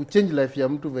na ku change life ya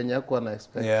mtu venye yako ana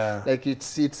expect like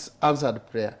it's answered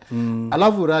prayer. I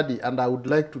love URADI and I would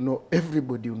like to know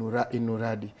everybody in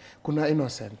URADI. Kuna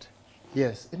Innocent.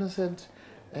 Yes, Innocent.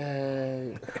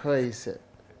 How is it?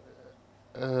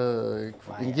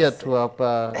 Ingia tu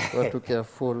hapa watu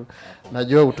careful.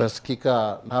 Najua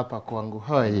utasikika hapa kwangu.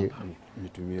 How are you?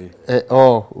 Nitumie.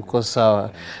 Uko sawa.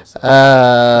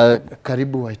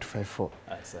 Karibu Y254.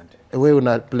 Asante. Wewe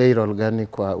una play role gani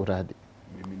kwa URADI?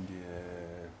 Mimi ndiye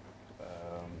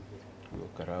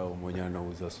karao mwenye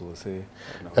anauza sose.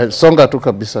 Songa tu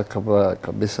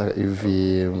kabisa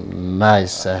hivi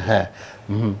nice.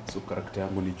 So character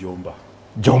yangu ni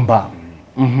Jomba.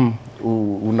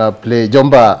 Una play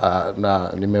Jomba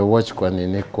na nimewatch kwa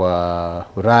nini kwa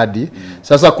URADI.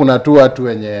 Sasa kuna tu watu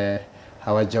wenye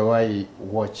hawajawahi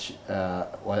watch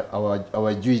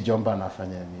hawajui Jomba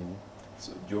anafanya nini.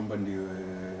 So Jomba ndio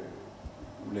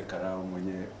ule karao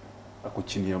mwenye ako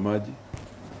chini ya maji.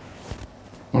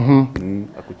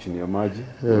 Ako chini ya maji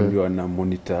ndio ana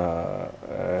monitor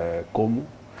komu,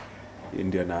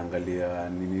 ndio anaangalia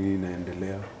nini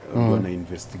inaendelea, ndio ana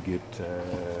investigate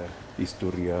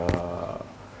historia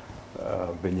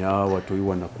venye watu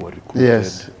wanakuwa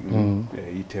recruited,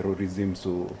 terrorism.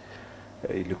 So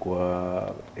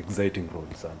ilikuwa exciting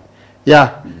role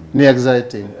sana. Ni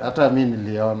exciting. Hata mimi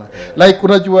niliona. Like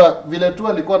unajua vile tu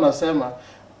alikuwa anasema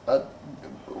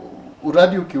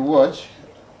URADI ukiwatch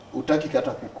utaki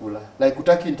kata kukula, like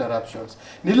utaki interruptions.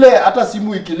 Nile hata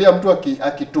simu ikilia mtu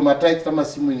akituma text kama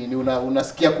simu nini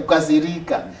unasikia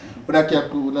kukasirika.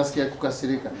 Unasikia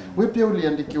kukasirika. Wewe pia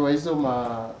uliandikiwa hizo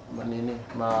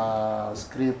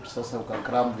script, sasa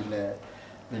ukakram vile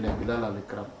Bilal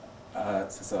alikram.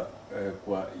 Sasa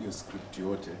kwa hiyo script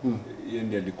yote yeye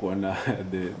ndiye alikuwa na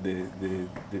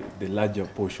the larger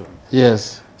portion.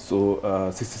 Yes. So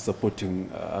sisi supporting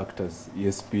actors,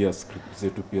 yes, pia script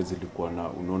zetu pia zilikuwa na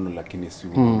unono, lakini si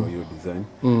unono hiyo design.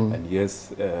 And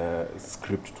yes,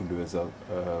 script tuliweza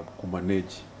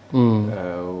kumanage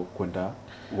kwenda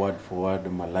word for word,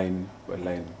 line by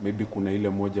line. Maybe kuna ile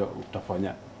moja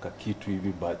utafanya kitu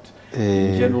hivi, but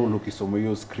in general ukisoma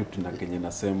hiyo script na kenye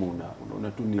nasema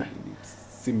unaona tu ni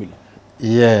similar.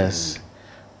 Yes.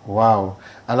 Wow.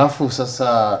 Alafu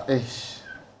sasa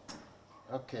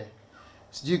okay.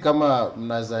 Sijui kama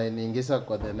mnaweza niingiza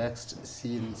kwa the next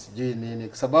scene, sijui nini,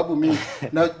 kwa sababu mimi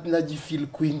najifeel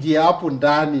kuingia hapo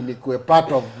ndani ni kuwe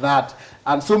part of that,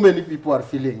 and so many people are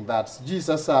feeling that. Sijui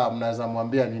sasa mnaweza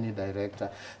mwambia nini director.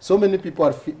 So many people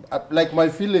are like my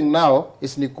feeling now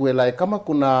is ni kuwe like kama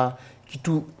kuna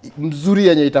kitu mzuri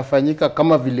yenye itafanyika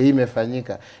kama vile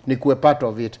imefanyika ni kuwe part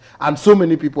of it, and so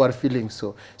many people are feeling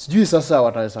so. Sijui sasa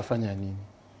wataweza fanya nini.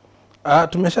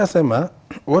 Tumeshasema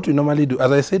what we normally do,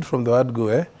 as I said from the word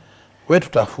go, we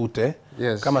tutafute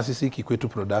kama sisi Kikwetu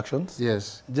Productions.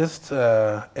 Yes. Just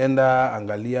enda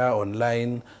angalia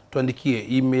online, tuandikie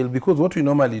email, because what we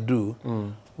normally do,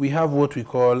 we have what we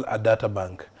call a data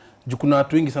bank. Kuna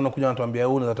watu wengi sana kuja wanatuambia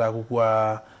unataka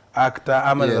kukua actor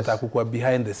ama unataka kukua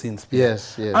behind the scenes pia.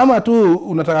 Yes. Ama tu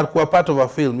unataka kuwa part of a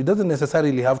film. It doesn't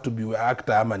necessarily have to be an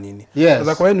actor ama nini.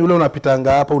 Sasa kwa hiyo ule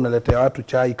unapitanga hapa unaletea watu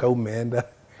chai kama umeenda.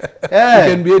 You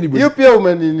can be anybody. You pia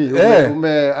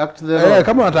ume act the role.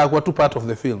 Kama unataka kuwa tu part of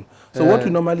the film. So what we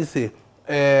normally say,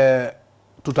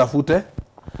 tutafute.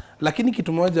 Lakini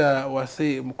kitu moja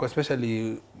wase,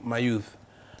 especially my youth,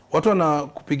 watu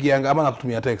wanakupigianga ama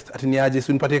nakutumia text ati ni aje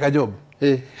si unipatie ka job.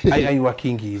 Ai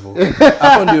working hivyo.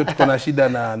 Hapo ndio tuko na shida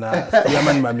na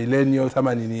kama ni millennials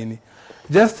ama ni nini.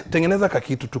 Just tengeneza ka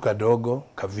kitu tu kadogo,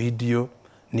 ka video,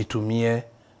 nitumie,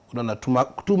 unaona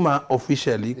tuma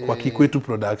officially kwa Kikwetu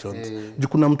Productions.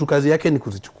 Kuna mtu kazi yake ni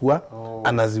kuzichukua,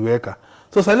 anaziweka.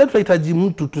 So sasa leo tunahitaji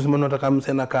mtu tuseme tunataka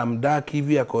msena kama mdaki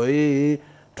hivi yako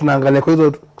tunaangalia kwa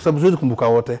hizo kwa sababu siwezi kumbuka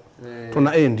wote.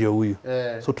 Tuna ndio huyu.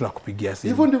 So tunakupigia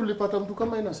simu. Hivyo ndio ulipata mtu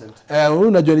kama Innocent. Huyu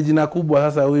unajua ni jina kubwa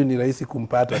sasa huyu ni rahisi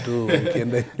kumpata tu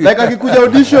ukienda. Like akikuja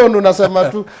audition unasema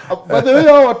tu by the way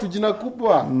hao watu jina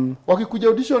kubwa wakikuja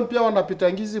audition pia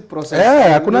wanapita ngizi process.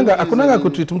 Hakunanga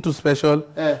kutreat mtu special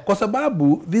kwa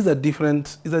sababu is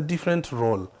a different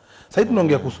role. Sasa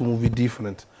tunaongea kuhusu movie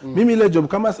different. Mimi ile job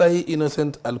kama sasa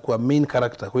Innocent alikuwa main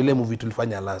character kwa ile movie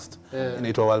tulifanya last.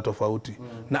 Inaitwa World Tofauti.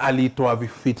 Na alitoa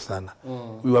vifit sana.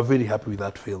 We were very happy with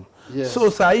that film.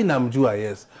 So sasa namjua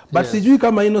But sijui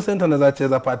kama Innocent anaweza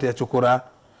cheza part ya chokora.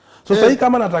 So sasa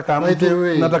kama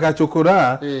nataka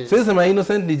chokora, siwezi sema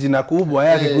Innocent ni jina kubwa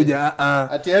yake kuja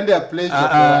at the end ya play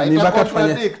chokora. Ni mpaka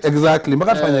tufanye exactly,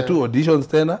 mpaka tufanye tu auditions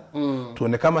tena.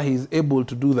 Tuone kama he is able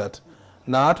to do that.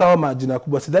 Na hata hao majina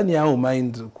kubwa sidhani hao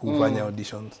mind kufanya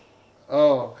auditions.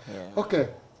 Okay.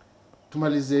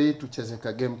 Tumalize hii tucheze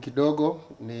ka game kidogo.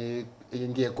 Ni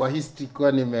ingie kwa history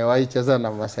kwa nimewahi cheza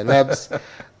na macelebs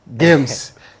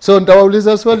games. So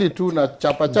nitawauliza swali tu na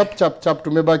chap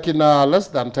tumebaki na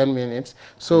less than 10 minutes.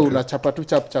 So unachapa tu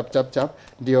chap.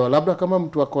 Ndio labda kama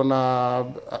mtu akona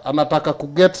anataka ku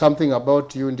get something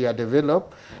about you ndio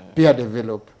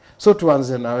develop. So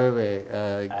tuanze na wewe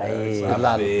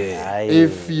Alan.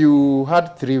 If you had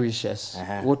 3 wishes,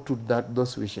 what would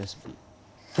those wishes be?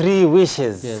 3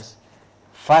 wishes? Yes.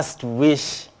 First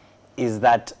wish is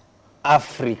that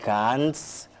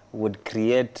Africans would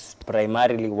create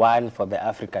primarily one for the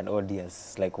African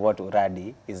audience, like what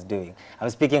URADI is doing. I'm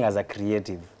speaking as a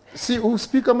creative. See, who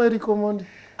speak American Mondi?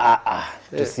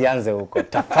 Tusianze huko.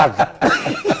 Tafadhali.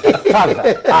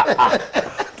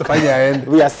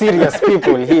 We are serious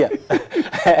people here.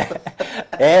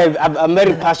 I'm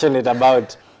very passionate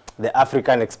about the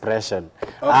African expression.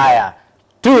 Aya.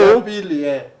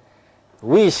 2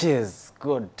 wishes.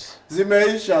 Good.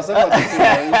 Zimeisha. Sema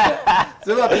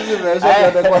tu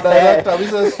zimeisha kwa director.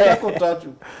 Wishes zako 3.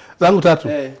 Zangu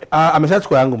 3.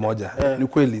 Ameshachukua yangu moja. Ni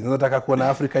kweli. Nataka kuona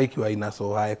Afrika ikiwa ina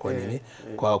so high kwa nini?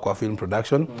 Kwa film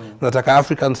production. Nataka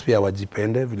Africans pia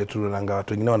wajipende vile tunaanga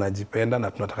watu wengine wanajipenda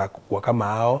na tunataka kuwa kama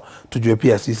hao. Tujue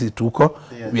pia sisi tuko.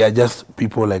 We are just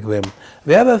people like them.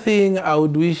 The other thing I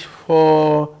would wish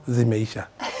for zimeisha.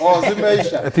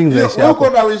 Zimeisha. I think zimeisha. Uko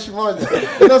na wish moja.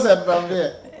 Sasa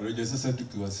niambie. Unajua sasa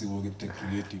tukiwasiwa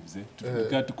creatives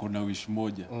tukikaa tuko na wish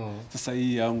moja. Sasa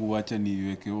hii yangu acha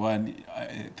niweke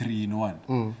 3 in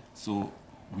 1. So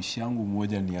wish yangu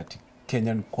moja ni ati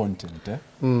Kenyan content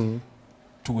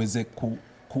tuweze ku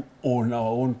own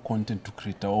our own content, to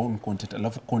create our own content,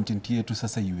 alafu content yetu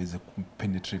sasa iweze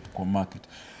kupenetrate kwa market.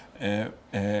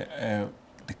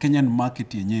 The Kenyan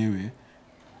market yenyewe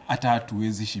hata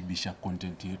hatuwezi shibisha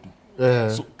content yetu.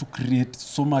 So to create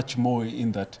so much more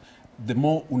in that, the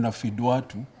more unafeed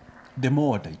watu, the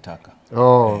more wataitaka.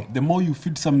 The more you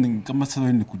feed something, kama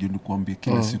sasa ni kuambia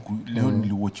kila siku leo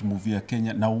niliwatch movie ya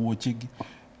Kenya na uwatchigi.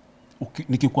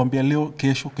 Nikikwambia leo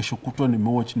kesho kutwa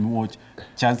nimewatch,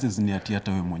 chances ni ati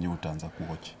hata wewe mwenyewe utaanza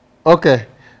kuwatch. Okay.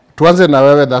 Tuanze na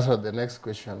wewe, that's the next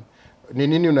question. Ni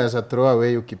nini unaweza throw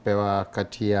away ukipewa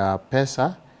kati ya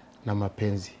pesa na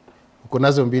mapenzi? Uko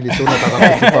nazo mbili tu unataka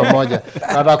kutupa moja.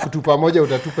 Nataka kutupa moja,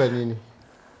 utatupa nini?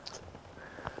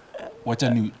 Wacha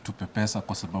ni tupe pesa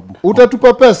kwa sababu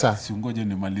utatupa pesa? Si ngoje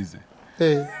nimalize.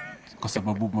 Kwa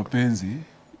sababu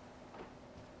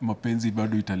mapenzi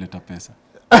bado italeta pesa.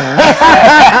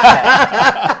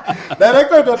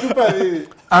 Director utatupa nini?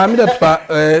 Mimi natupa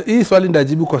hii swali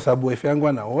ndajibu kwa sababu wife yangu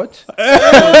ana watch.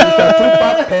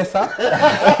 Utatupa pesa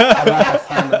haraka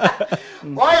sana.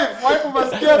 Wife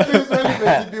umesikia tu swali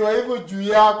limejibiwa hivyo juu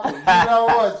yako. Una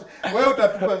watch. Wewe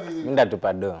utatupa nini? Mimi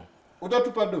ndatupa do.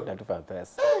 Utatupa do? Utatupa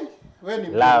pesa. Wewe ni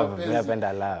Love, mimi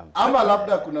napenda love. Ama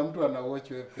labda kuna mtu ana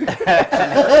watch wewe.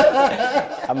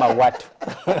 Ama watu.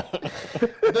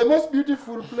 The most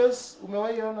beautiful place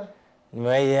umewahi ona?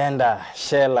 Nimeienda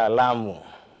Shela Lamu.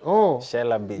 Oh.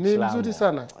 Shela Beach Ni Lamu. mzuri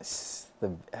sana.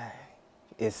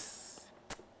 It's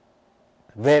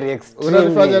very extreme.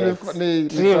 Unanifanya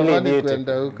ni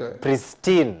kwenda huko.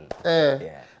 Pristine. Yeah.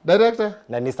 Director?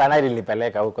 Na ni Sanaa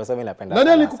ilinipeleka huko, so mimi napenda. Nani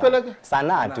alikupeleka?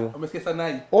 Sanaa tu. Umesikia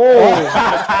Sanaa? Oh.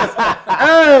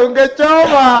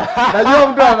 Ungechoma. Najua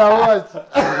mtu ana watch.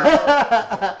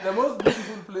 The most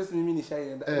beautiful place mimi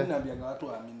nishaenda. Mimi naambianga watu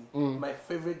waamini. My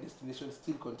favorite destination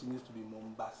still continues to be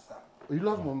Mombasa. You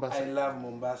love Mombasa? I love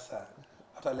Mombasa.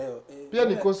 Hata leo. Pia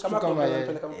ni coast kama yeye.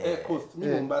 Coast.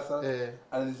 Mimi Mombasa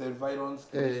and its environs,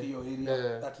 hiyo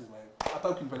area. That is my. Hata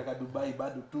ukinipeleka Dubai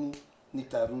bado tu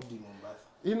nitarudi Mombasa.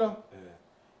 You know?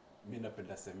 Mimi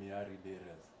napenda semi-arid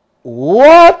areas.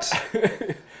 What?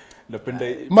 Napenda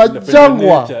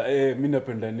majangwa. Mimi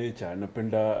napenda nature,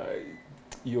 napenda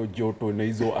hiyo joto na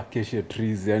hizo acacia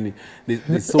trees, yani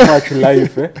there's so much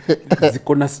life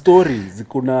ziko na story,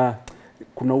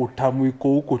 kuna utamu iko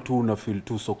huko tu, una feel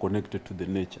too so connected to the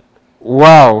nature.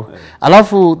 Wow.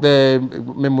 Alafu the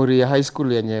memory ya high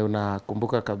school yenye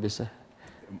unakumbuka kabisa?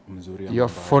 Mzuri your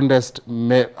fondest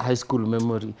high school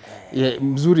memory.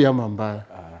 Mzuri ama mbaya?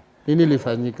 Nini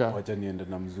ilifanyika? Wacha niende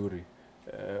na mzuri.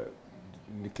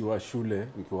 Nikiwa shule,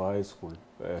 nikiwa high school,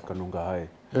 Kanunga High.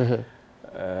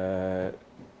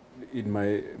 In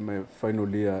my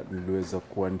final year niliweza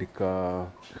kuandika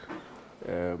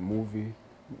movie,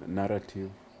 narrative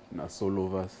na solo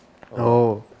verse.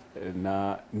 Oh.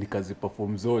 Na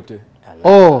nikaziperform zote.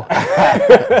 Oh.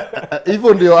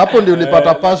 Hivyo ndio, hapo ndio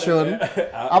ulipata passion.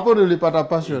 Hapo ndio ulipata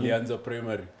passion. Ilianza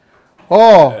primary.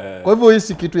 Oh, kwa hivyo hii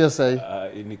si kitu ya sahi.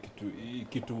 Hii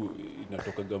kitu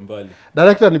inatoka Gambali.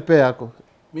 Director nipe yako.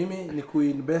 Mimi ni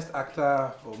Queen Best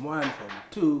Actor from 1, from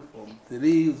 2, from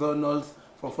 3 zonals,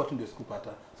 from 4 ndio sikupata.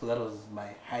 So that was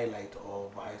my highlight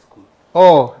of high school.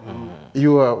 Oh,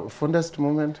 your fondest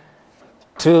moment?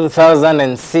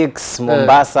 2006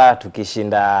 Mombasa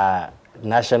tukishinda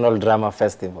National Drama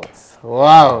Festivals.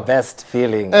 Wow. Best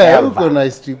feeling ever. Uko na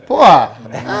history poa.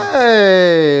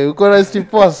 Uko na history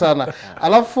poa sana.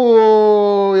 Alafu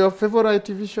your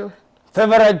favorite TV show?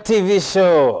 Favorite TV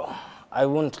show? I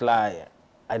won't lie.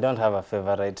 I don't have a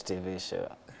favorite TV show.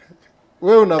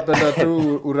 Wewe unapenda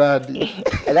tu uradi.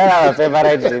 I don't have a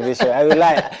favorite TV show. I will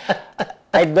lie.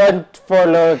 I don't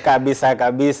follow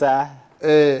kabisa.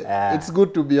 It's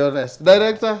good to be honest.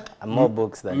 Director? More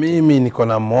books than mimi niko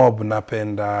na mob,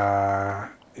 napenda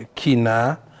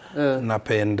Kina,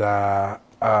 napenda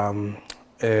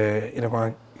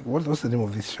inakuwa what's the name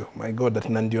of this show? My God, that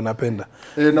ndio napenda.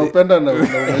 Naupenda na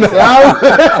umesahau.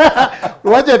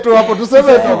 Wacha tu hapo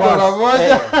tuseme tuko na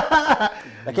moja.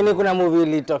 Lakini kuna movie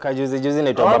ilitoka juzi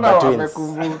inaitwa Baba Twins.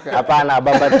 Hapana,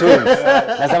 Baba Twins.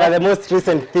 Nasema the most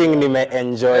recent thing really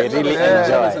enjoy.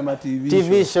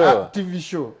 TV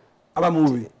show. Ama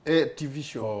movie? TV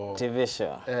show. TV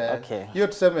show. Okay. Hiyo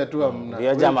tuseme tu amna.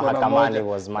 Hiyo jamaa Mahakamani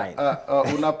was mine.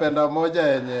 Unapenda moja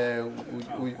yenye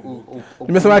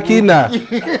nimesema Kina.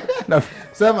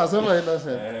 Sema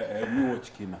innocent. You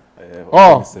watch Kina.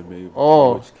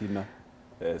 Watch Kina.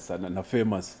 Sana na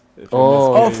famous.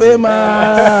 Famous.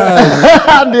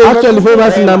 Actually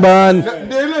famous number 1.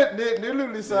 Ndio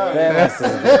ulisahau.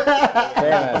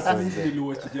 Famous.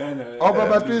 Niliwatch jana.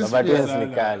 Baba Twins ni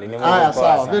kali.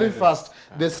 Sawa, very fast.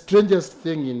 The strangest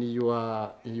thing in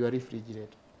your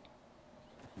refrigerator.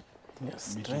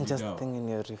 Strangest thing in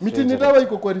your refrigerator. Miti ni dawa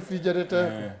iko kwa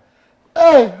refrigerator.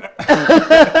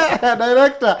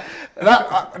 Director.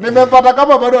 Nimepata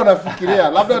kama bado anafikiria.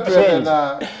 Labda tuende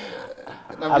na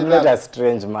I'm not a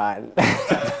strange man. I'm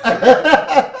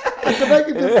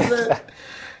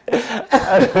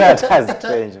not a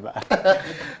strange man.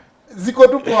 Ziko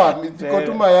tu poa, ziko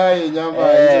tu mayai, nyama,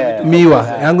 hizo vitu. Miwa,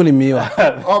 yangu ni miwa.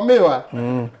 Miwa.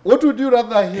 What would you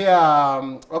rather hear?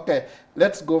 Okay,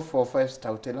 let's go for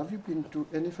 5-star hotel. Have you been to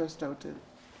any 5-star hotel?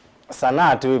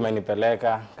 Sanaa tu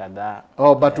imenipeleka kadhaa.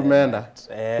 But umeenda.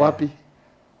 Wapi?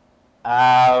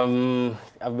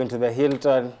 I've been to the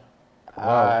Hilton.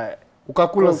 Wow.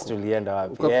 Ukakula huko? Tulienda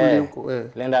wapi? Ukakula huko?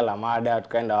 Tulienda Lamada,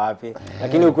 tukaenda wapi?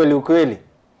 Lakini ukweli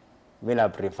mimi na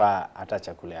prefer hata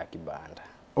chakula ya kibanda.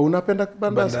 Unapenda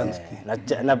kibanda?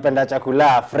 Napenda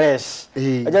chakula fresh.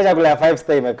 Unajua chakula ya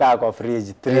 5-star imekaa kwa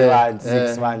fridge 3 months,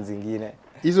 6 months zingine.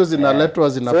 Hizo zinaletwa,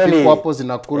 zinapikwa hapo,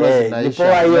 zinakula, zinaisha.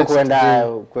 Nipoa hiyo kwenda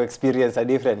ku-experience a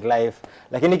different life.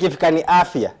 Lakini ikifika ni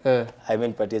afya, I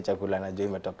mean patia chakula najua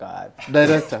imetoka wapi.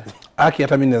 Director.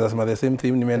 Hata mimi naweza sema the same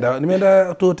thing.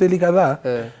 Nimeenda tu hoteli kadhaa.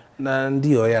 Na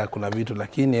ndio kuna vitu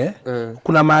lakini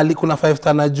kuna mahali kuna 5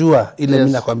 star najua ile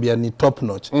mimi nakwambia ni top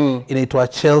notch. Inaitwa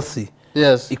Chelsea.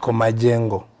 Yes. Iko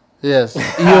Majengo. Yes.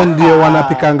 Hiyo ndio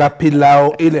wanapikanga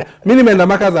pilau ile. Mimi nimeenda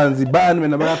maka Zanzibar,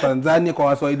 nimeenda maka Tanzania kwa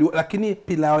Waswahili, lakini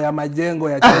pilau ya Majengo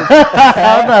ya Chelsea.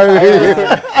 Hata wewe.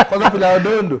 Kwanza pilau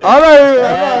dondo.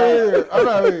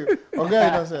 Hata wewe. Ongea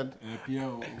Innocent. Pia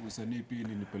usanii pia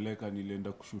nilipeleka,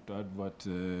 nilienda kushoot advert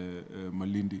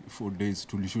Malindi 4 days.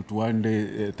 Tulishoot 1 day,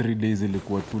 3 days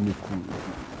ilikuwa tu ni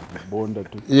kubonda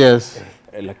tu. Yes.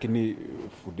 Lakini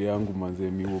food yangu manze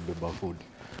mimi ubeba food.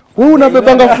 Wewe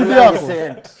unabebanga food yako?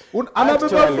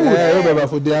 Anabeba food. Wewe beba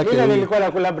food yake. Mimi nilikuwa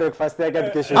nakula breakfast yake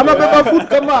tukishoot. Anabeba food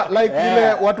kama like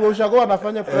vile watu wa ushago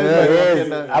wanafanya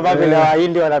private. Ama vile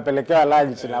Wahindi wanapelekewa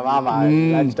lunch na mama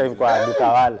lunch time kwa duka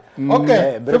wala.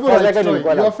 Okay.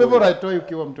 Your favorite toy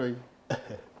ukiwa mtoi?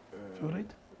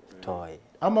 Favorite? Toy.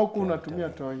 Ama huko unatumia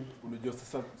toy? Unajua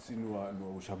sasa si ni wa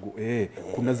ushago.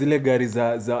 Kuna zile gari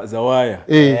za waya.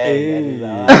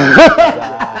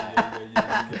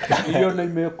 Hiyo na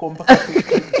imekomba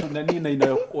tuna nini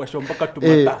inawashwa mpaka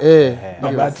tumata.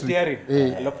 Na battery.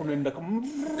 Alafu unaenda kama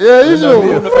hizo.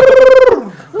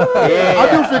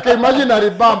 Hadi ufike imaginary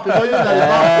bump. Na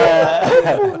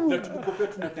tukopea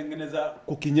tunatengeneza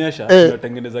kukinyesha,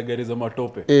 tunatengeneza gari za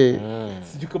matope.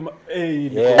 Sijui kama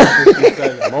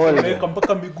weka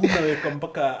mpaka miguu na weka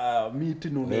mpaka miti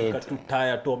na unaweka tu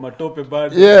taya tu matope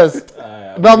bado. Yes.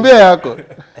 Naambia yako.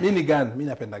 Mimi ni gun, mimi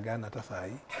napenda gun hata saa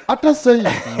hii. Hata saa hii.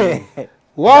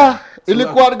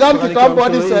 Ilikuwa gun kitambo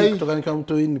hadi saa hii. Kutoka nikiwa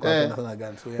mtoi nilikuwa napenda sana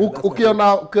gun.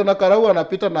 Ukiona karau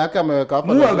anapita na yake ameweka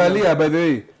hapa. Muangalia by the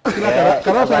way. Kila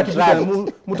karau akipita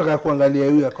mtaka kuangalia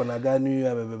huyu ako na gun, huyu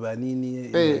amebeba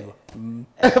nini.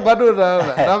 Bado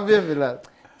naambia vile.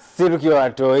 Si tukiwa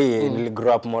watoi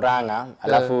niligrow up Murang'a,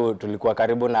 alafu tulikuwa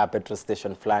karibu na petrol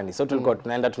station fulani. So tulikuwa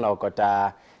tunaenda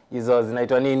tunaokota hizo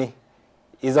zinaitwa nini?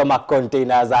 Hizo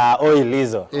macontainer za oil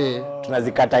hizo.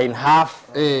 Tunazikata in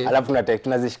half, alafu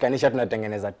tunazishikanisha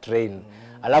tunatengeneza train.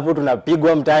 Alafu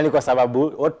tunapigwa mtaani kwa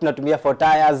sababu wote tunatumia for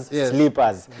tires,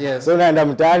 slippers. So unaenda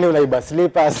mtaani unaiba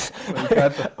slippers.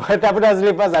 Watafuta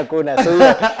slippers hakuna. So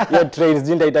hiyo train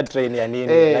zindaita train ya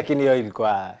nini? Lakini hiyo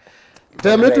ilikuwa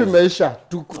time yetu imeisha.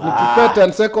 Tukupe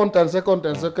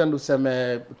 10 second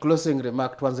useme closing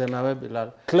remark. Tuanze na wewe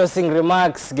Bilal. Closing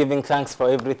remarks, giving thanks for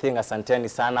everything. Asanteni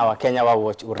sana wa Kenya wa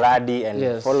watch Uradi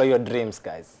and follow your dreams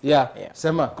guys.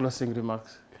 Sema closing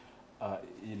remarks.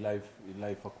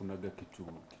 Life hakunaga kitu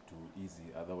easy,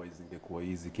 otherwise ingekuwa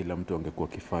easy kila mtu angekuwa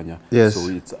kifanya.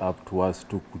 So it's up to us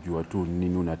to kujua tu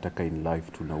nini unataka in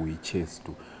life tu na we chase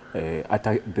tu.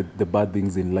 Ata the bad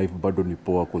things in life bado ni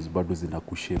poa cause bado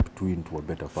zinakushape tu into a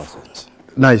better person.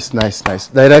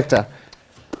 Nice. Director.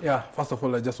 First of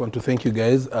all I just want to thank you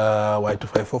guys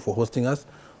Y254 for hosting us.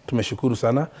 Tumeshukuru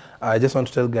sana. I just want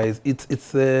to tell guys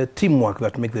it's teamwork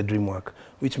that makes the dream work,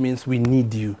 which means we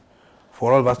need you.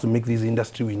 For all of us to make this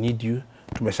industry, we need you.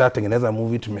 Tumeshatengeneza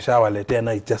movie, tumeshawaletea,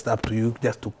 now it's just up to you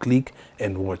just to click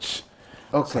and watch.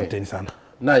 Asanteni sana.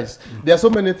 Nice. There are so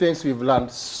many things we've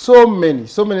learned. So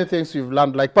many things we've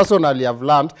learned. Like personally I've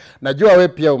learned. Najua we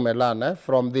pia umelearn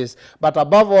from this. But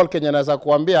above all Kenya naweza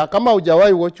kuambia kama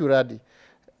hujawahi watch Uradi.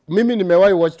 Mimi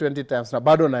nimewahi watch 20 times na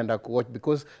bado naenda kuwatch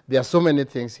because there are so many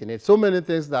things in it. So many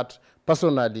things that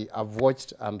personally I've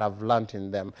watched and I've learned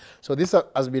in them. So this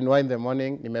has been Why in the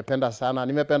Morning. Nimependa sana.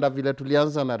 Nimependa vile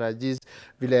tulianza na Rajiz,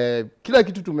 vile kila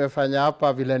kitu tumefanya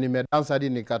hapa, vile nimedance hadi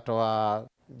nikatoa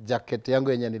jacket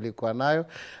yangu yenye nilikuwa nayo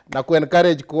na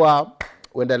ku-encourage kuwa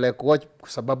uendelee kuwatch kwa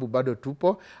sababu bado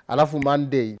tupo. Alafu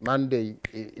Monday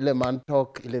ile man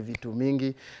talk, ile vitu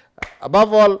mingi.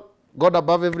 Above all, God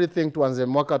above everything, tuanze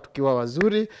mwaka tukiwa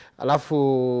wazuri.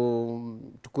 Alafu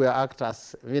tukue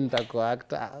actors. Mimi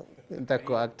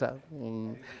nitakuwa actor.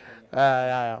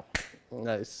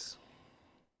 Nice.